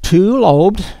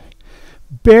 Two-lobed,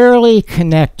 barely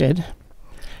connected,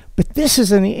 But this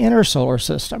is in the inner solar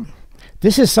system.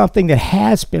 This is something that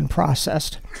has been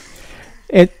processed.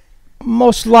 It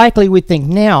most likely, we think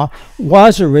now,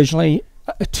 was originally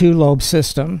a two-lobe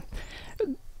system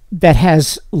that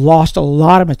has lost a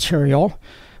lot of material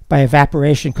by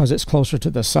evaporation because it's closer to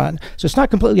the sun. So it's not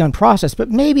completely unprocessed, but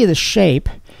maybe the shape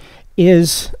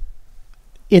is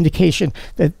indication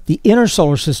that the inner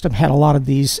solar system had a lot of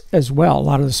these as well, a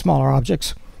lot of the smaller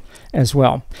objects as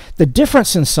well. The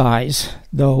difference in size,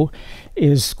 though,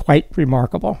 is quite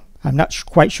remarkable. I'm not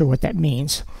quite sure what that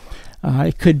means.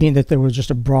 It could mean that there was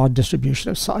just a broad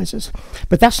distribution of sizes.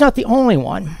 But that's not the only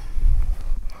one.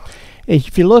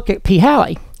 If you look at P.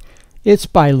 Halley, it's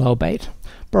bilobate.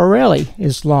 Borrelli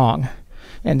is long,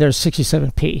 and there's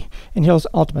 67P. And here's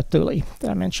Ultima Thule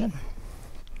that I mentioned.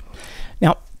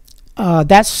 Now,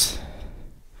 that's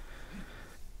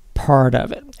part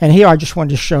of it. And here I just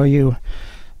wanted to show you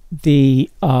the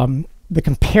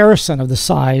comparison of the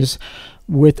size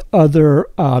with other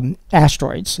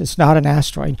asteroids. It's not an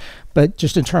asteroid, but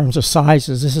just in terms of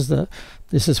sizes,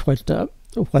 this is what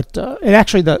and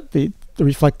actually the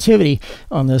reflectivity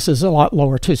on this is a lot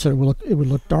lower too, so it would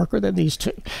look darker than these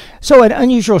two. So an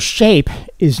unusual shape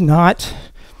is not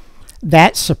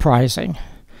that surprising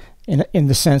in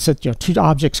the sense that, you know, two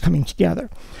objects coming together.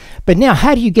 But now,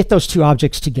 how do you get those two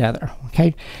objects together?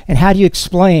 Okay, and how do you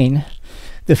explain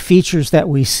the features that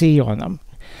we see on them?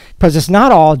 Because it's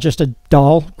not all just a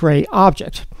dull gray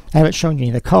object. I haven't shown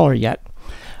you the color yet.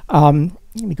 Let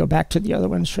me go back to the other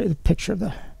one and show you the picture of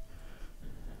the...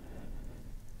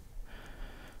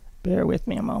 Bear with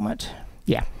me a moment.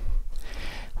 Yeah.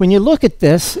 When you look at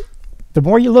this, the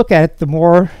more you look at it, the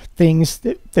more things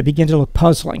that begin to look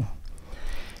puzzling.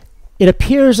 It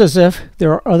appears as if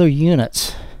there are other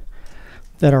units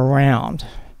that are around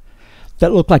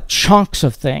that look like chunks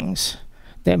of things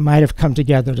that might have come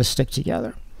together to stick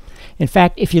together. In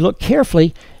fact, if you look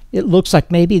carefully, it looks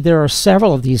like maybe there are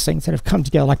several of these things that have come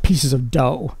together like pieces of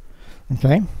dough.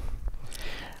 Okay?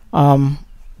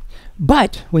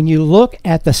 But when you look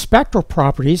at the spectral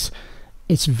properties,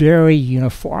 it's very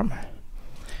uniform.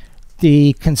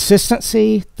 The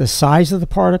consistency, the size of the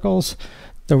particles,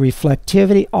 the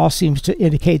reflectivity all seems to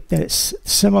indicate that it's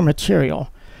similar material.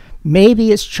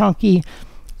 Maybe it's chunky,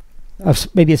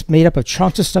 maybe it's made up of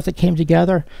chunks of stuff that came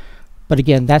together, but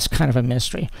again, that's kind of a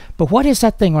mystery. But what is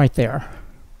that thing right there?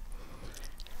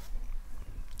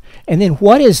 And then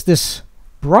what is this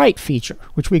bright feature,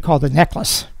 which we call the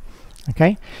necklace?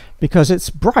 Okay, because it's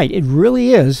bright. It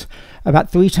really is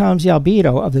about 3 times the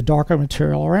albedo of the darker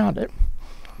material around it.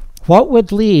 What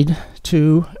would lead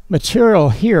to material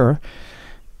here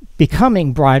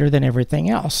becoming brighter than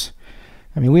everything else?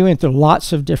 I mean, we went through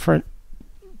lots of different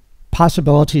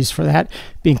possibilities for that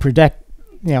being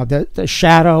the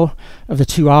shadow of the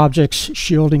two objects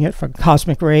shielding it from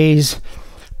cosmic rays,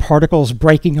 particles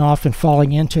breaking off and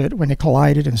falling into it when it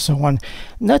collided, and so on.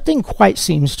 Nothing quite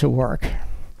seems to work.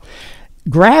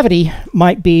 Gravity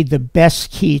might be the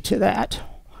best key to that.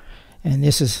 And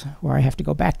this is where I have to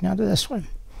go back now to this one.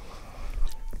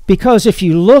 Because if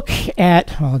you look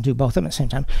at, well, I'll do both of them at the same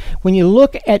time. When you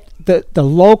look at the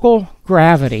local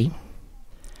gravity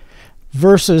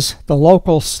versus the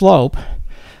local slope,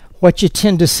 what you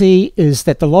tend to see is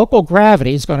that the local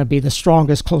gravity is going to be the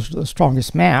strongest, closer to the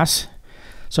strongest mass.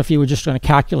 So if you were just going to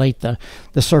calculate the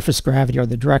surface gravity or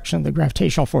the direction of the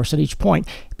gravitational force at each point,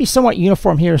 it'd be somewhat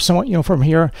uniform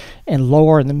here, and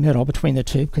lower in the middle between the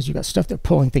two, because you've got stuff that's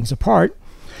pulling things apart.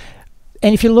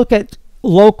 And if you look at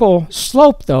local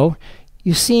slope, though,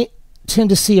 you tend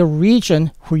to see a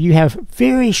region where you have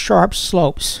very sharp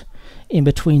slopes in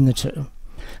between the two.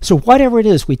 So whatever it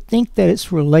is, we think that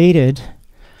it's related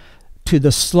to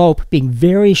the slope being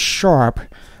very sharp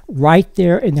right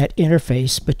there in that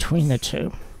interface between the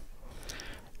two.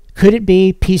 Could it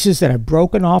be pieces that have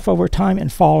broken off over time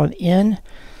and fallen in?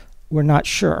 We're not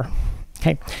sure.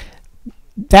 Okay,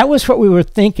 that was what we were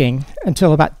thinking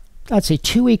until about, I'd say,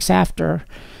 2 weeks after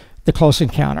the close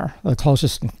encounter, the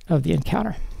closest of the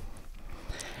encounter.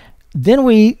 Then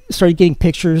we started getting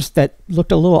pictures that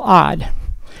looked a little odd,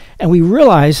 and we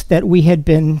realized that we had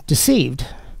been deceived.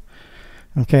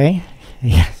 Okay,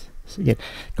 yes. So again,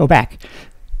 go back.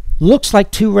 Looks like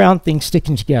two round things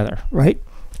sticking together, right?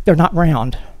 They're not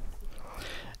round.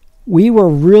 We were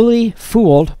really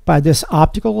fooled by this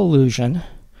optical illusion.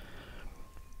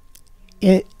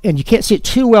 And you can't see it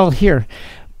too well here,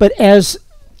 but as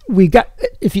we got,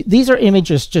 these are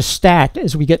images just stacked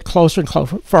as we get closer and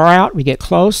closer. Far out, we get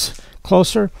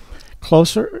closer.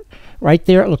 Right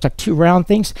there, it looked like two round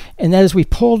things. And then as we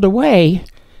pulled away,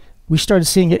 we started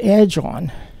seeing it edge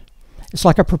on. It's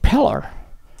like a propeller.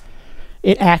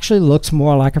 It actually looks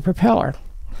more like a propeller.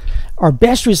 Our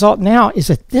best result now is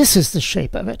that this is the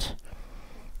shape of it.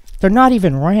 They're not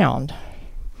even round.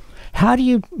 How do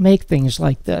you make things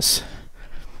like this?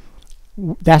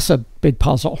 That's a big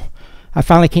puzzle. I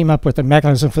finally came up with a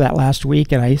mechanism for that last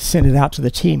week, and I sent it out to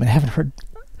the team, and I haven't heard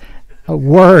a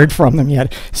word from them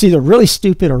yet. It's either really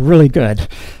stupid or really good.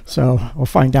 So we'll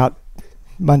find out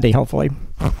Monday, hopefully.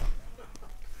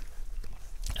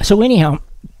 So anyhow,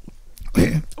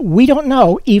 we don't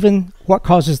know even what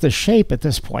causes the shape at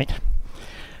this point.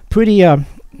 Pretty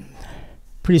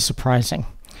surprising.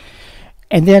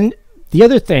 And then the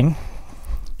other thing,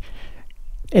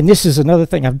 and this is another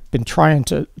thing I've been trying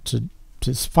to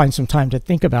find some time to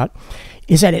think about,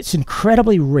 is that it's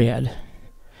incredibly red.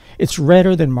 It's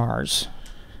redder than Mars.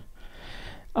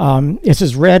 It's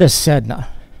as red as Sedna.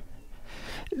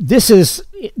 This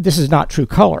is not true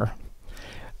color,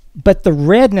 but the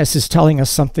redness is telling us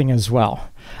something as well.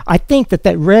 I think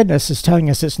that redness is telling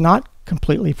us it's not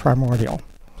completely primordial.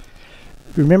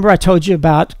 Remember I told you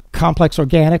about complex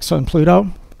organics on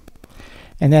Pluto?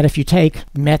 And that if you take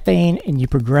methane and you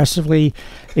progressively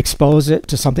expose it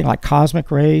to something like cosmic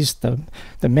rays, the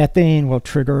methane will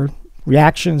trigger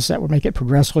reactions that will make it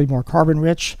progressively more carbon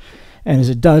rich. And as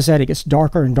it does that, it gets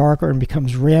darker and darker and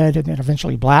becomes red and then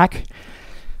eventually black.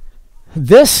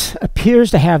 This appears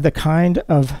to have the kind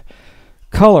of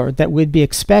color that would be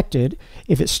expected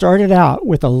if it started out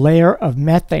with a layer of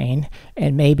methane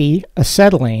and maybe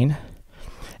acetylene,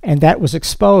 and that was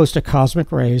exposed to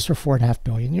cosmic rays for 4.5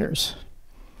 billion years.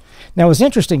 Now, it was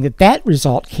interesting that that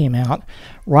result came out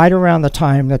right around the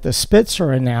time that the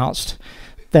Spitzer announced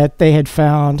that they had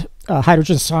found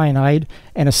hydrogen cyanide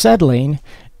and acetylene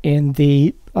in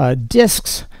the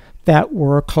disks that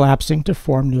were collapsing to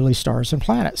form newly stars and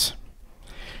planets.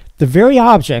 The very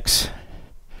objects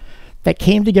that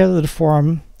came together to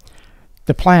form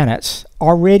the planets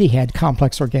already had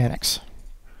complex organics.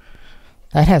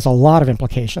 That has a lot of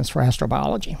implications for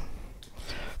astrobiology.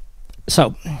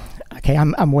 So, okay,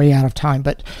 I'm way out of time,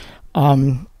 but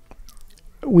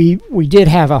we did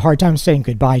have a hard time saying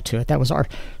goodbye to it. That was our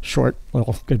short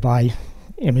little goodbye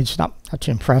image. Not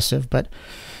too impressive, but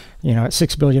you know, at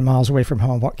 6 billion miles away from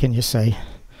home, what can you say?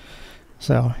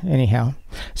 So anyhow,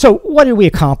 so what did we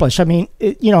accomplish? I mean,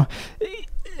 NASA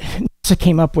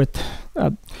came up with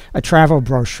a travel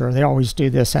brochure. They always do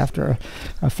this after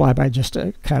a flyby just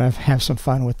to kind of have some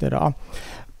fun with it all.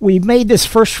 We made this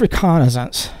first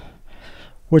reconnaissance,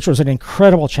 which was an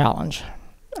incredible challenge.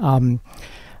 I'm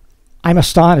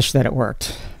astonished that it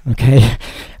worked. Okay,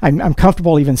 I'm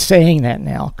comfortable even saying that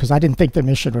now because I didn't think the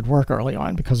mission would work early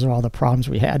on because of all the problems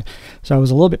we had. So I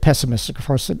was a little bit pessimistic. Of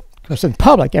course, in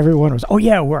public, everyone was, "Oh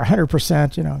yeah, we're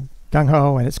 100%, gung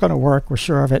ho, and it's going to work. We're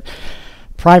sure of it."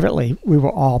 Privately, we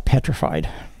were all petrified.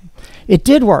 It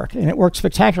did work, and it worked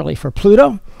spectacularly for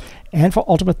Pluto and for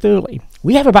Ultima Thule.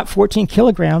 We have about 14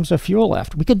 kilograms of fuel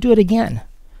left. We could do it again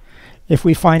if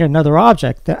we find another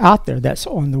object out there that's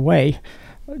on the way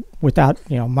without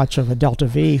much of a delta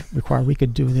V required. We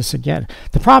could do this again.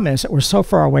 The problem is that we're so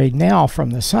far away now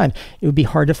from the sun, it would be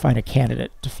hard to find a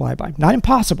candidate to fly by. Not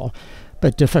impossible,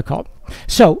 but difficult.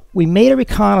 So we made a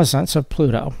reconnaissance of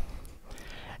Pluto,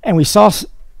 and we saw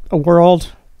a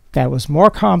world that was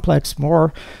more complex,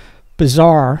 more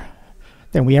bizarre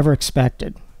than we ever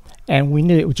expected. And we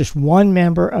knew it was just one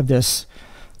member of this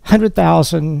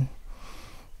 100,000,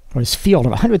 or this field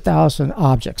of 100,000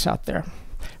 objects out there.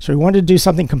 So we wanted to do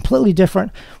something completely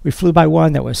different. We flew by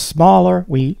one that was smaller.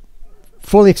 We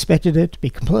fully expected it to be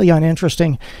completely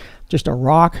uninteresting. Just a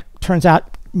rock. Turns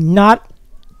out not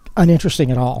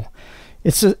uninteresting at all.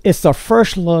 It's the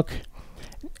first look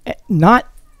at not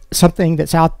something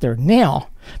that's out there now,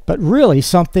 but really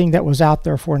something that was out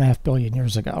there 4.5 billion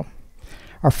years ago.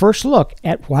 Our first look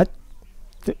at what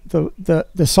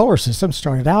the solar system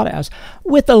started out as,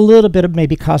 with a little bit of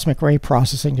maybe cosmic ray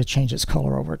processing to change its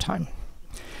color over time.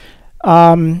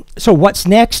 So what's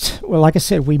next? Well, like I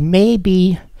said, we may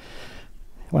be,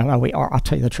 well, no, we are, I'll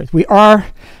tell you the truth. We are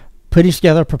putting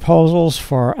together proposals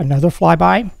for another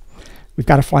flyby. We've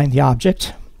got to find the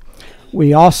object.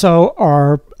 We also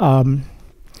are,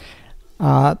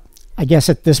 I guess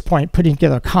at this point, putting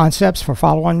together concepts for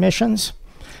follow-on missions,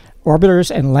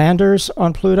 orbiters and landers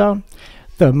on Pluto.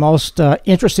 The most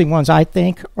interesting ones, I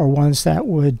think, are ones that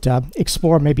would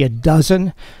explore maybe a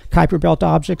dozen Kuiper Belt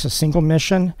objects, a single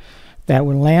mission that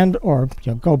would land or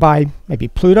go by maybe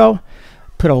Pluto,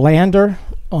 put a lander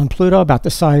on Pluto about the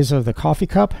size of the coffee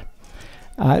cup.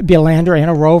 It'd be a lander and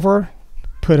a rover,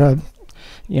 put a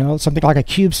something like a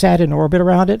CubeSat in orbit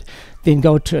around it, then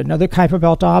go to another Kuiper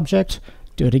Belt object,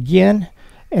 do it again,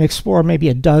 and explore maybe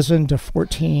a dozen to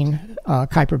 14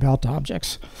 Kuiper Belt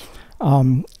objects.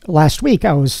 Last week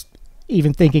I was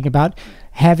even thinking about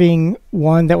having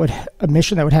one that would, a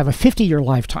mission that would have a 50-year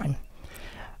lifetime.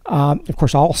 Of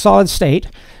course, all solid state,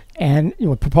 and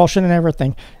with propulsion and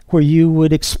everything, where you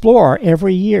would explore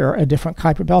every year a different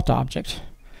Kuiper Belt object.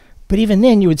 But even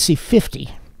then, you would see 50.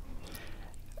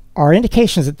 Our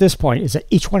indications at this point is that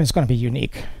each one is going to be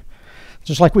unique.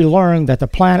 Just like we learned that the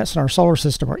planets in our solar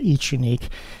system are each unique,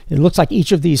 it looks like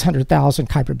each of these 100,000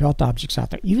 Kuiper Belt objects out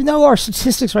there, even though our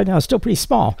statistics right now is still pretty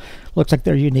small, looks like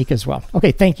they're unique as well.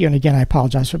 Okay, thank you, and again, I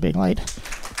apologize for being late.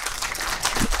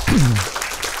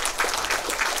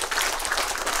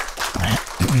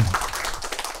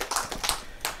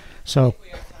 So,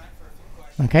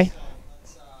 okay.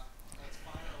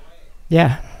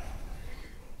 Yeah.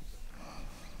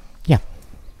 Yeah.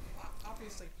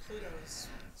 Obviously, Pluto is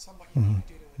somewhat unique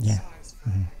due to its size for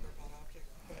a Kuiper Belt object,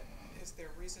 but is there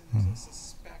reason to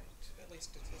suspect, at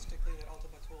least statistically, that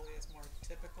Ultima Thule is more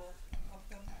typical of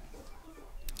them?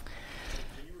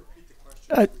 Can you repeat the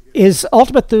question? Is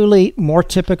Ultima Thule more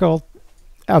typical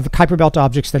of Kuiper Belt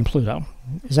objects than Pluto?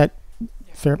 Is that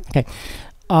fair? Okay.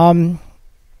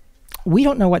 We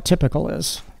don't know what typical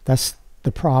is. That's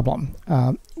the problem.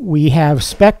 We have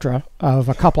spectra of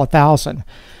a couple of thousand,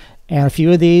 and a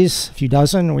few of these, a few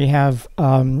dozen, we have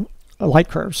light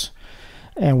curves.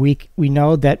 And we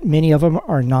know that many of them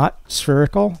are not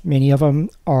spherical. Many of them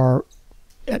are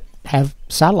have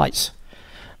satellites.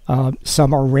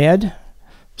 Some are red.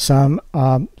 Some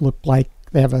look like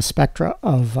they have a spectra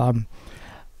of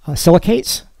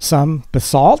silicates. Some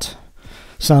basalt.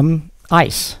 Some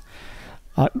ice.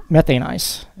 Methane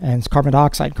ice and carbon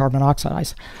dioxide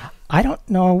ice. I don't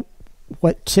know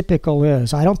what typical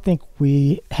is. I don't think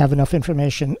we have enough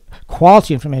information,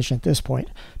 quality information at this point,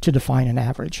 to define an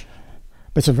average.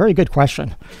 But it's a very good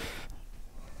question.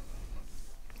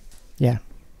 Yeah.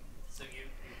 So you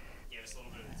gave us a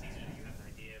little bit of a teaser. Do you have an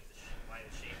idea of why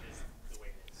the shape is the way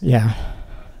it is? Yeah.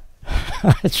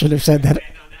 I should have said that.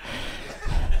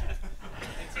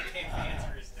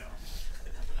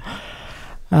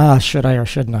 Should I or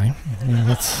shouldn't I? Yeah,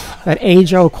 that's that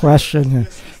age-old question.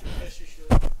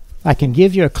 I can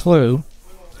give you a clue.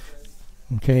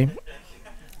 Okay.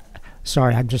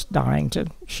 Sorry, I'm just dying to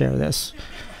share this.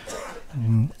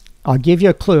 I'll give you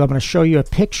a clue. I'm going to show you a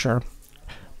picture,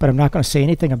 but I'm not going to say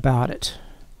anything about it.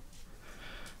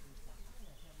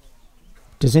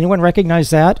 Does anyone recognize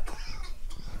that?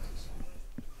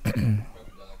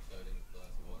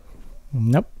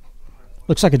 Nope.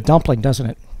 Looks like a dumpling, doesn't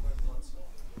it?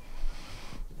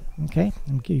 Okay,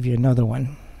 I'll give you another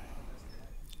one.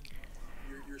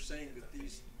 You're saying that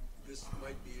this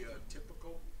might be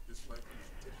typical? This might be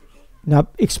typical? Now,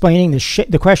 explaining the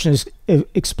shape. The question is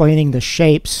explaining the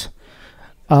shapes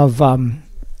of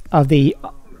the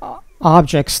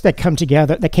objects that come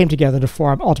together, that came together to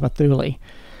form Ultima Thule.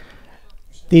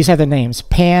 These have the names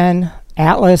Pan,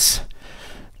 Atlas.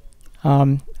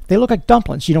 They look like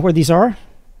dumplings. You know where these are?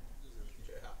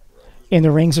 In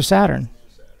the rings of Saturn.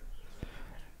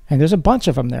 And there's a bunch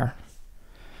of them there.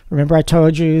 Remember I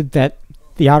told you that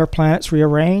the outer planets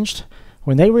rearranged?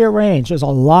 When they rearrange, there's a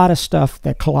lot of stuff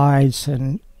that collides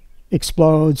and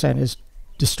explodes and is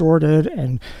distorted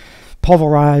and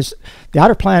pulverized. The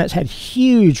outer planets had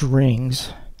huge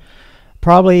rings,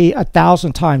 probably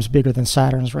 1,000 times bigger than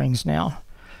Saturn's rings now,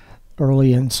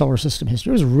 early in solar system history.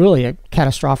 It was really a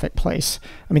catastrophic place.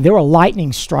 I mean, there were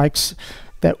lightning strikes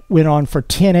that went on for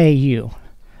 10 AU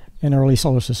in early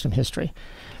solar system history.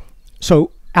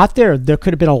 So out there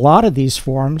could have been a lot of these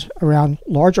formed around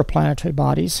larger planetary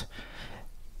bodies,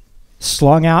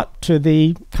 slung out to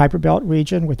the Kuiper Belt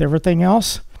region with everything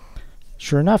else.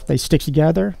 Sure enough, they stick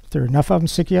together. If there are enough of them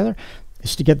stick together, they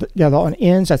stick together on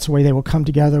ends. That's the way they will come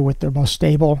together with their most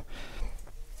stable,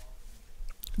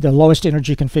 the lowest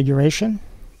energy configuration.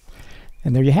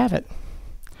 And there you have it.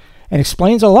 And it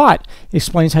explains a lot. It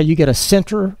explains how you get a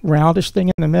center roundish thing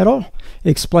in the middle. It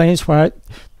explains why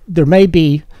there may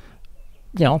be,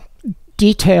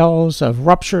 details of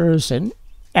ruptures and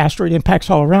asteroid impacts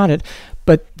all around it,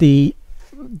 but the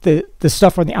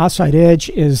stuff on the outside edge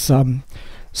is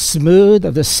smooth,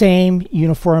 of the same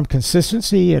uniform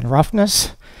consistency and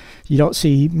roughness. You don't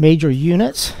see major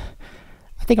units.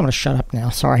 I think I'm going to shut up now.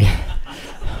 Sorry.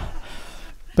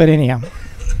 But anyhow,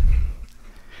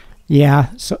 yeah.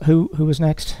 So who was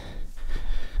next?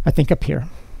 I think up here.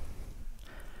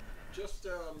 Just,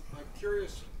 I'm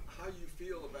curious how you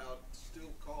feel about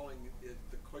still calling it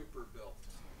the Kuiper Belt.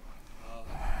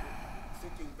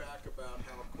 Thinking back about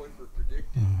how Kuiper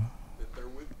predicted that there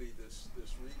would be this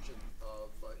region of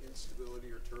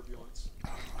instability or turbulence,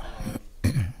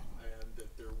 and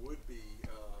that there would be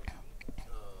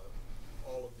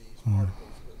all of these particles.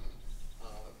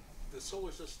 But the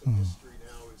solar system history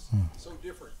now is so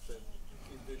different than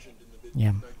envisioned in the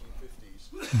Yeah. mid-1950s.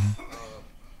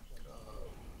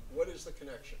 What is the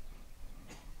connection?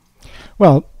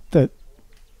 Well, the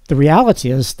reality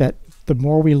is that the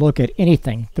more we look at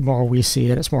anything, the more we see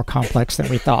that it's more complex than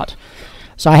we thought.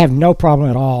 So I have no problem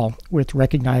at all with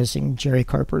recognizing Jerry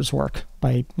Kuiper's work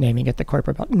by naming it the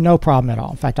Kuiper Belt. No problem at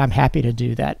all. In fact, I'm happy to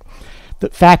do that. The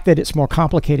fact that it's more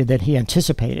complicated than he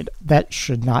anticipated, that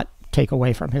should not take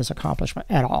away from his accomplishment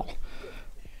at all.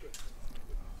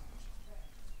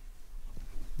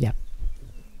 Yeah.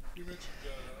 You mentioned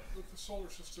that the solar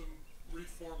system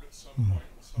reformed at some point,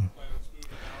 with some planets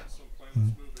moving out, some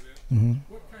planets moving in.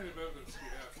 What kind of evidence do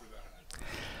you have for that?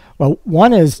 Well,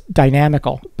 one is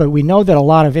dynamical, but we know that a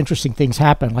lot of interesting things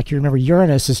happen. Like you remember,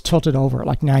 Uranus is tilted over at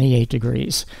like 98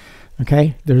 degrees.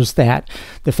 Okay, there's that.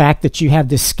 The fact that you have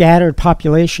this scattered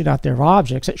population out there of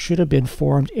objects that should have been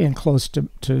formed in close to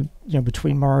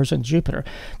between Mars and Jupiter.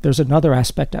 There's another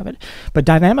aspect of it. But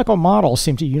dynamical models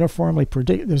seem to uniformly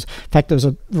predict. In fact, there's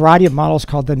a variety of models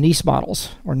called the NICE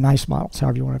models, or NICE models,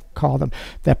 however you want to call them,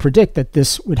 that predict that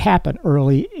this would happen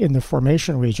early in the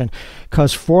formation region,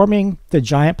 because forming the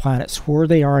giant planets where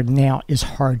they are now is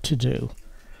hard to do.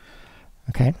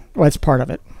 Okay, well, that's part of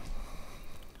it.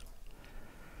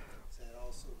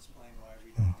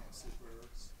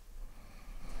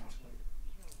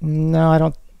 No,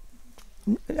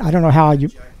 I don't know how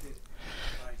you.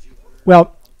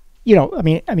 Well, I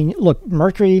mean, look,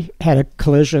 Mercury had a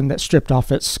collision that stripped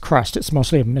off its crust. It's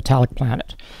mostly a metallic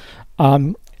planet.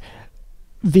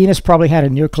 Venus probably had a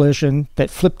near collision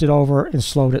that flipped it over and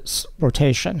slowed its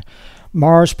rotation.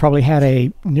 Mars probably had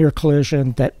a near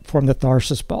collision that formed the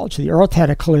Tharsis bulge. The Earth had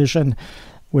a collision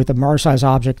with a Mars-sized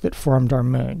object that formed our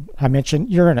moon. I mentioned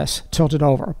Uranus tilted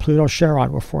over. Pluto,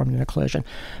 Charon were formed in a collision.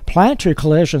 Planetary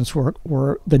collisions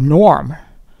were the norm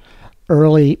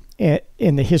early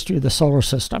in the history of the solar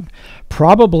system.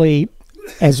 Probably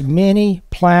as many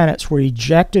planets were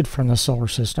ejected from the solar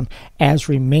system as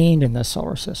remained in the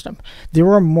solar system. There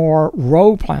were more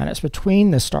rogue planets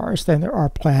between the stars than there are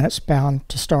planets bound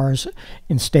to stars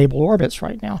in stable orbits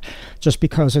right now, just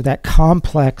because of that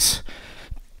complex,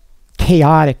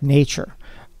 chaotic nature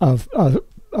of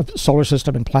solar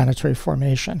system and planetary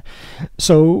formation.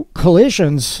 So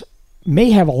collisions may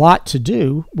have a lot to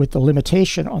do with the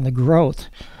limitation on the growth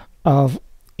of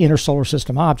inner solar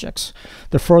system objects.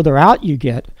 The further out you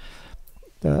get,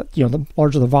 the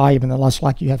larger the volume and the less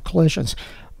likely you have collisions.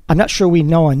 I'm not sure we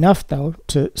know enough, though,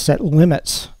 to set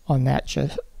limits on that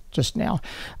just now.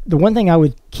 The one thing I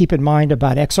would keep in mind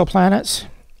about exoplanets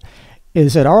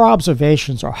is that our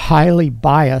observations are highly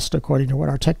biased according to what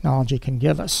our technology can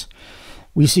give us.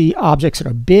 We see objects that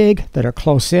are big, that are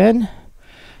close in,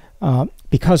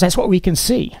 because that's what we can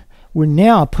see. We're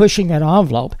now pushing that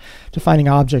envelope to finding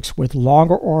objects with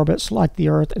longer orbits like the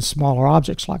Earth and smaller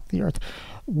objects like the Earth.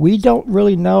 We don't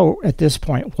really know at this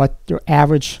point what the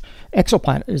average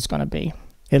exoplanet is going to be.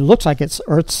 It looks like it's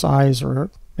Earth size, or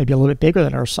maybe a little bit bigger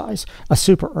than Earth size, a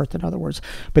super Earth in other words.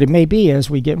 But it may be, as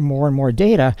we get more and more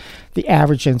data, the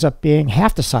average ends up being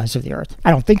half the size of the Earth.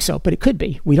 I don't think so, but it could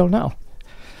be. We don't know.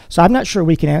 So I'm not sure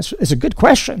we can answer. It's a good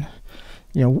question.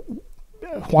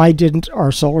 Why didn't our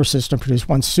solar system produce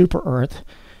one super Earth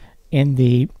in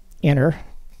the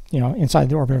inside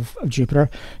the orbit of Jupiter,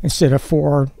 instead of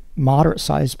 4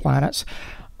 moderate-sized planets,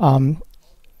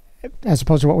 as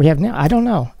opposed to what we have now? I don't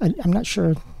know. I'm not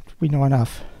sure we know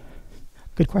enough.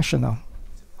 Good question, though.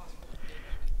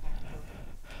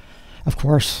 Of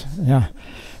course, yeah.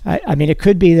 I mean, it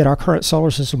could be that our current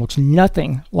solar system looks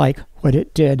nothing like what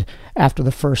it did after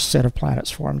the first set of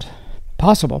planets formed.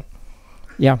 Possible.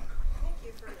 Yeah. Thank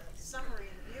you for the summary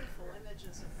and beautiful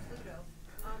images of Pluto.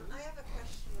 I have a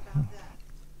question about that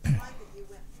slide that you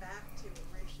went back to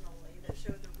originally that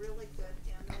showed the really good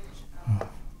image of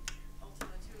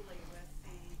Ultima Thule with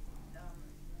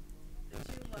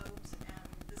the 2 lobes and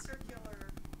the circular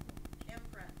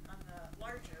imprint on the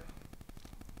larger,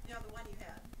 the one you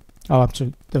had. Oh,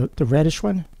 so the reddish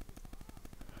one?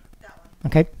 That one.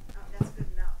 Okay. That's good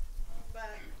enough. But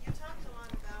you talked a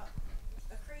lot about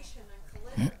accretion and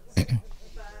collisions.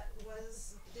 But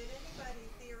did anybody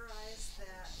theorize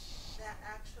that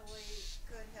actually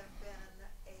could have been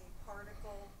a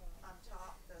particle on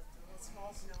top, the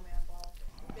small snowman ball,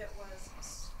 that was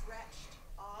stretched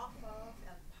off of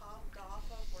and popped off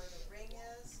of where the ring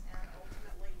is, and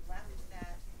ultimately left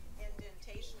that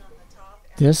indentation on the top?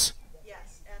 This?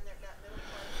 Yes, and that middle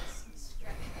part is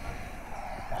stretched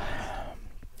up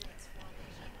in its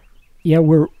formation. Yeah,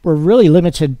 we're really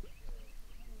limited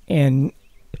in,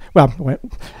 well,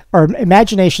 our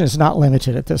imagination is not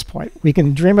limited at this point. We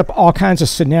can dream up all kinds of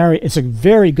scenarios. It's a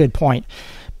very good point,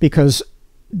 because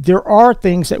there are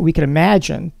things that we can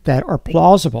imagine that are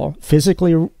plausible,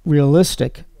 physically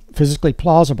realistic, physically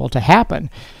plausible to happen,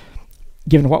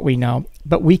 given what we know.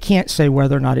 But we can't say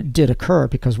whether or not it did occur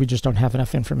because we just don't have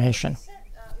enough information.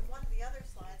 One of the other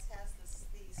slides has the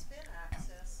spin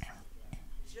axis,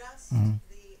 just Mm-hmm.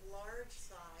 the large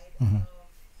side Mm-hmm. of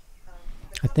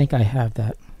I think I have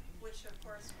that. which of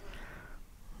course would,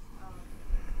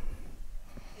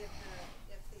 if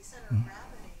the center of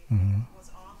gravity Mm-hmm. was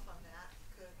off on that,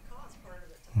 could cause part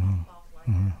of it to pop off like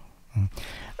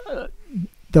that.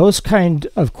 Those kind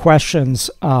of questions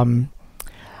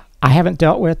I haven't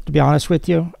dealt with, to be honest with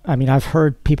you. I mean, I've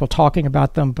heard people talking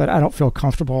about them, but I don't feel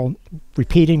comfortable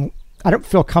repeating. I don't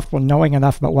feel comfortable knowing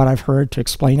enough about what I've heard to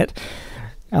explain it.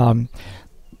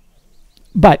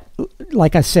 But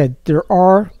like I said, there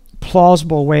are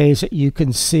plausible ways that you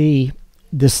can see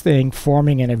this thing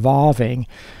forming and evolving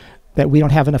that we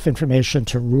don't have enough information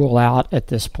to rule out at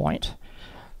this point.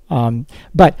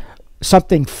 But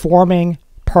something forming,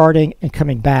 parting, and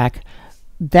coming back,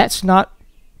 that's not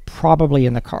probably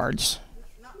in the cards.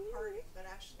 Not parting, but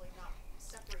actually not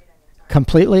separating entirely.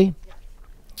 Completely?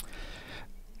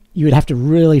 You would have to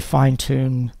really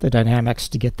fine-tune the dynamics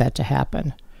to get that to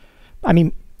happen. I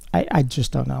mean, I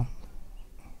just don't know.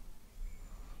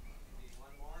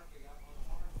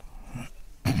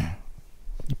 Yeah.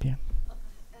 Yeah,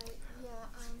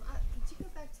 could you go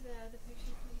back to the other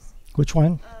picture, please? Which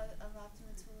one? Of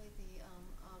Ultima Thule, the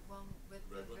one with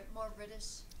the more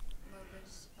reddish,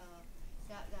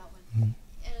 that one.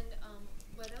 And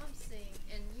what I'm seeing,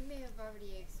 and you may have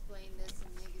already explained this,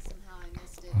 and maybe somehow I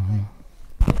missed it,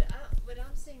 but what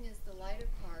I'm seeing is the lighter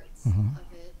parts of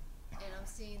it, and I'm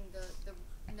seeing the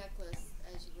necklace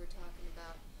as you were talking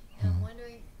about, and I'm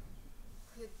wondering,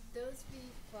 could those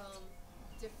be from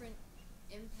different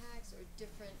impacts or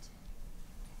different,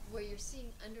 where you're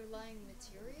seeing underlying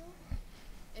material?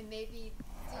 And maybe,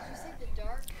 did you say the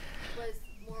dark was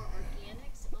more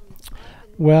organics on the top?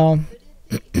 And Well, could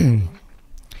it be?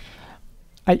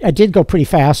 I did go pretty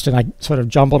fast, and I sort of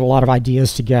jumbled a lot of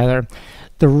ideas together.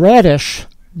 The reddish,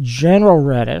 general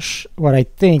reddish, what I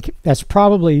think that's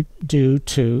probably due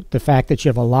to the fact that you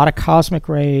have a lot of cosmic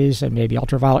rays and maybe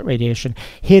ultraviolet radiation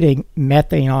hitting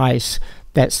methane ice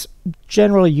that's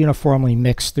generally uniformly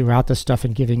mixed throughout the stuff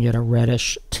and giving it a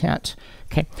reddish tint.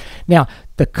 Okay. Now,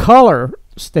 the colors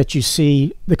that you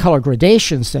see, the color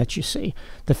gradations that you see,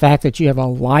 the fact that you have a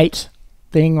light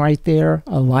thing right there,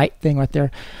 a light thing right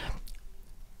there,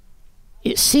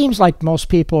 it seems like most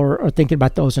people are thinking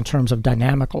about those in terms of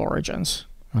dynamical origins.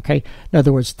 Okay. In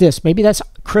other words, maybe that's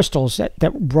crystals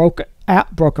that broke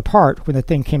apart when the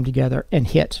thing came together and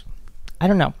hit. I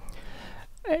don't know.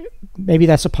 Maybe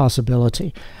that's a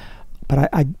possibility, but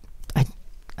I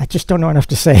just don't know enough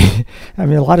to say. I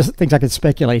mean, a lot of things I could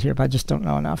speculate here, but I just don't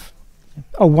know enough.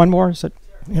 Oh, one more? Is that?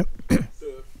 Yep. The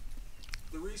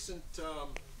recent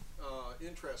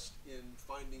interest in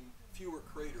finding fewer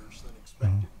craters than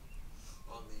expected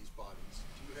on these bodies.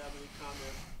 Do you have any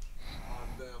comment on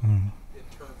them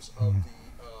in terms of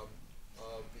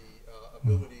the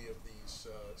ability of these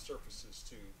surfaces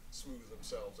to smooth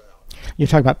themselves out? You're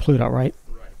talking about Pluto, right?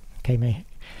 Right. Okay, me.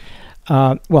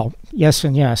 Well, yes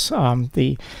and yes.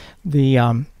 The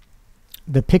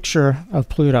picture of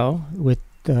Pluto with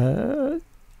the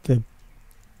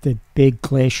big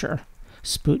glacier,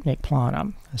 Sputnik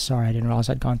Planum. Sorry, I didn't realize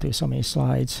I'd gone through so many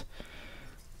slides.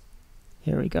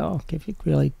 Here we go. I'll give you a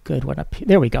really good one up here.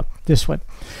 There we go. This one.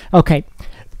 Okay.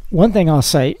 One thing I'll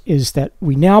say is that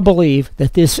we now believe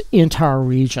that this entire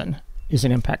region is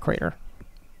an impact crater.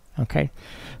 Okay.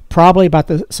 Probably about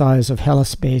the size of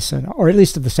Hellas Basin, or at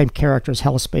least of the same character as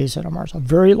Hellas Basin on Mars. A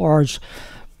very large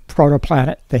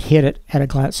protoplanet that hit it at a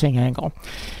glancing angle.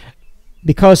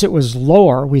 Because it was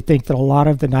lower, we think that a lot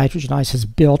of the nitrogen ice has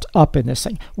built up in this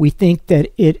thing. We think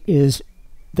that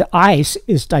the ice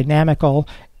is dynamical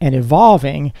and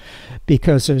evolving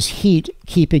because there's heat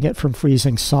keeping it from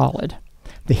freezing solid.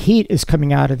 The heat is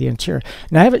coming out of the interior.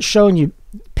 Now, I haven't shown you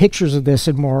pictures of this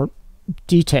in more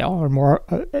detail or more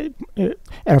at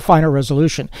a finer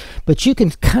resolution, but you can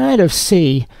kind of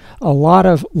see a lot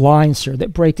of lines here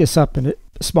that break this up into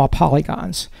small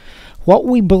polygons. What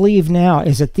we believe now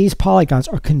is that these polygons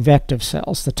are convective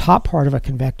cells, the top part of a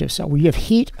convective cell. We have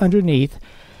heat underneath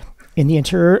in the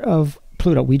interior of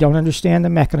Pluto. We don't understand the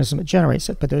mechanism that generates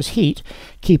it, but there's heat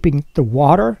keeping the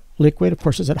water liquid. Of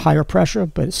course, it's at higher pressure,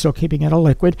 but it's still keeping it a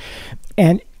liquid.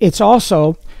 And it's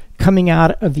also coming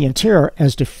out of the interior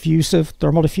as diffusive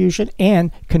thermal diffusion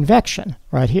and convection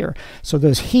right here. So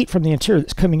there's heat from the interior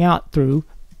that's coming out through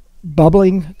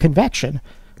bubbling convection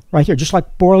right here, just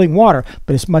like boiling water,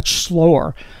 but it's much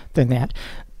slower than that.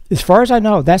 As far as I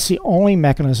know, that's the only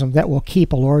mechanism that will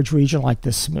keep a large region like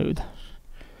this smooth.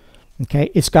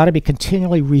 Okay, it's got to be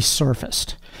continually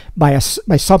resurfaced by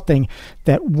something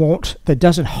that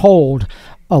doesn't hold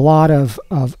a lot of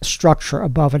structure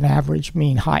above an average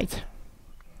mean height.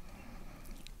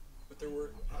 But there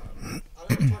were, I'm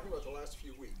talking about the last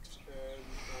few weeks, and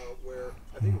where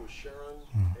I think it was Sharon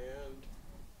and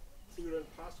Pluto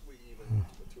and possibly even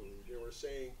Ultima Thule, they were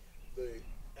saying the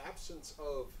absence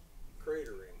of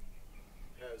cratering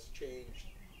has changed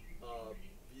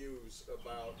views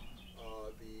about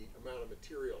the amount of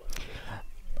material out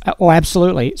there. Oh,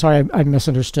 absolutely. Sorry, I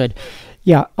misunderstood.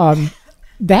 Yeah,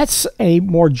 that's a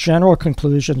more general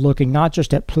conclusion, looking not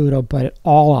just at Pluto but at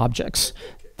all objects.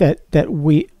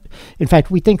 In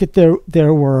fact, we think that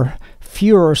there were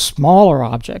fewer smaller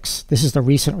objects. This is the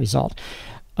recent result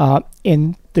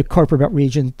in the Kuiper Belt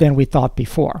region than we thought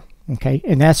before. Okay,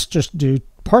 and that's just due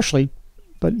partially,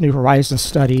 but New Horizons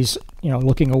studies,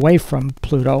 looking away from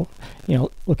Pluto,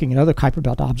 looking at other Kuiper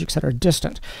Belt objects that are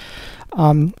distant.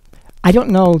 I don't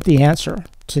know the answer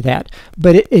to that,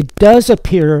 but it does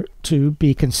appear to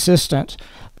be consistent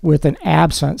with an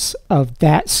absence of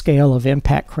that scale of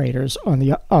impact craters on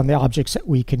the objects that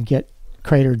we can get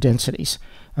crater densities.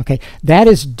 Okay, that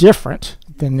is different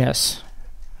than this.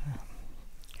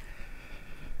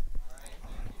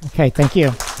 Okay, thank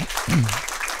you.